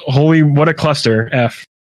because holy, what a cluster F.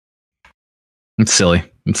 It's silly.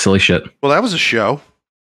 It's silly shit. Well, that was a show.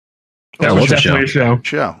 That was definitely a show.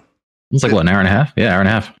 It's like, what, an hour and a half? Yeah, hour and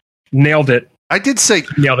a half. Nailed it. I did say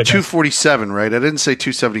 247, right? I didn't say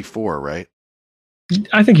 274, right?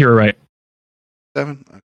 I think you were right. 7?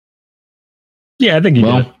 Yeah, I think you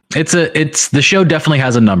did. It's the show definitely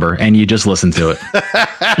has a number, and you just listen to it.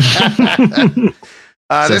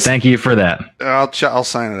 So thank you for that. I'll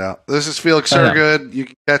sign it out. This is Felix Hergood. You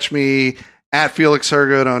can catch me at Felix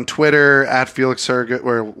Hergood on Twitter, at Felix Hergood,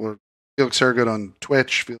 or Felix Hergood on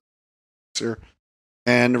Twitch.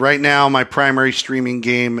 And right now, my primary streaming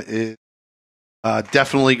game is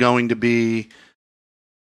definitely going to be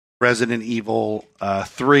Resident Evil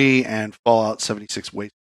 3 and Fallout 76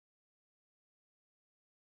 Wasteland.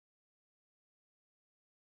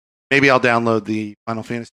 Maybe I'll download the Final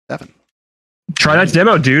Fantasy 7. Try that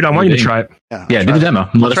demo, dude. I want you to try it. Yeah, do the demo.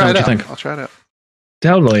 Let us know what you think. I'll try it out.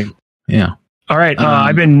 Totally. Yeah. All right.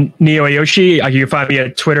 I've been Neo Ayoshi. You can find me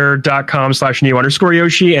at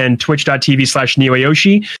twitter.com/Neo_Yoshi and twitch.tv/Neo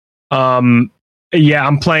Ayoshi. Yeah,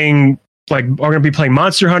 I'm playing, we're going to be playing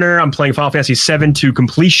Monster Hunter. I'm playing Final Fantasy 7 to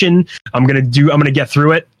completion. I'm going to get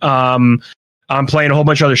through it. I'm playing a whole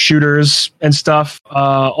bunch of other shooters and stuff,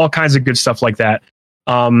 all kinds of good stuff like that.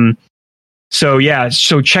 So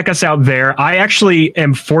check us out there. I actually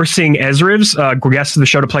am forcing Ezriv's guest of the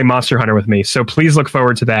show to play Monster Hunter with me. So please look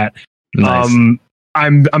forward to that. Nice.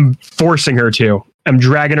 I'm forcing her to. I'm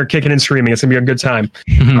dragging her, kicking and screaming. It's gonna be a good time.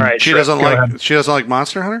 All right. She doesn't like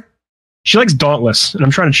Monster Hunter? She likes Dauntless, and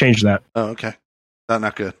I'm trying to change that. Oh, okay.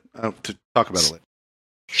 Not good. To talk about it later.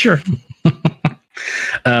 Sure.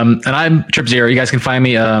 And I'm Trip Zero. You guys can find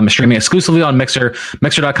me streaming exclusively on Mixer,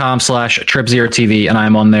 mixer.com/TripZeroTV, and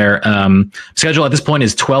I'm on there. Schedule at this point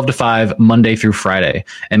is 12 to 5, Monday through Friday.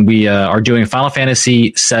 And we are doing Final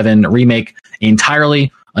Fantasy VII Remake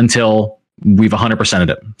entirely until we've 100%ed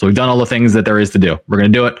it. So we've done all the things that there is to do. We're going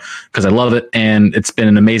to do it because I love it, and it's been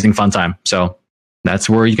an amazing, fun time. So that's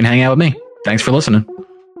where you can hang out with me. Thanks for listening.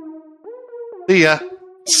 See ya.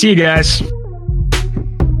 See you guys.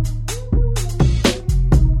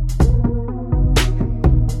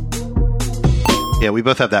 Yeah, we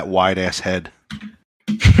both have that wide ass head.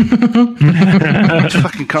 Just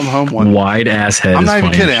fucking come home one wide ass head. I'm not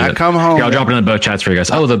even kidding. I come home. Yeah, I'll drop it in the both chats for you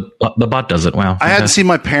guys. Oh, the bot does it. Wow. I hadn't seen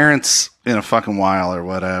my parents in a fucking while or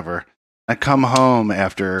whatever. I come home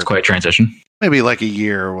after it's quite a transition. Maybe like a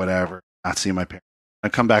year or whatever. Not seeing my parents. I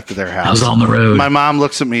come back to their house. I was on the road. My mom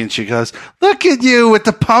looks at me and she goes, "Look at you with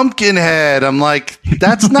the pumpkin head." I'm like,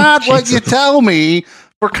 that's not what you tell me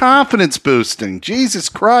for confidence boosting. Jesus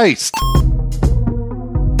Christ.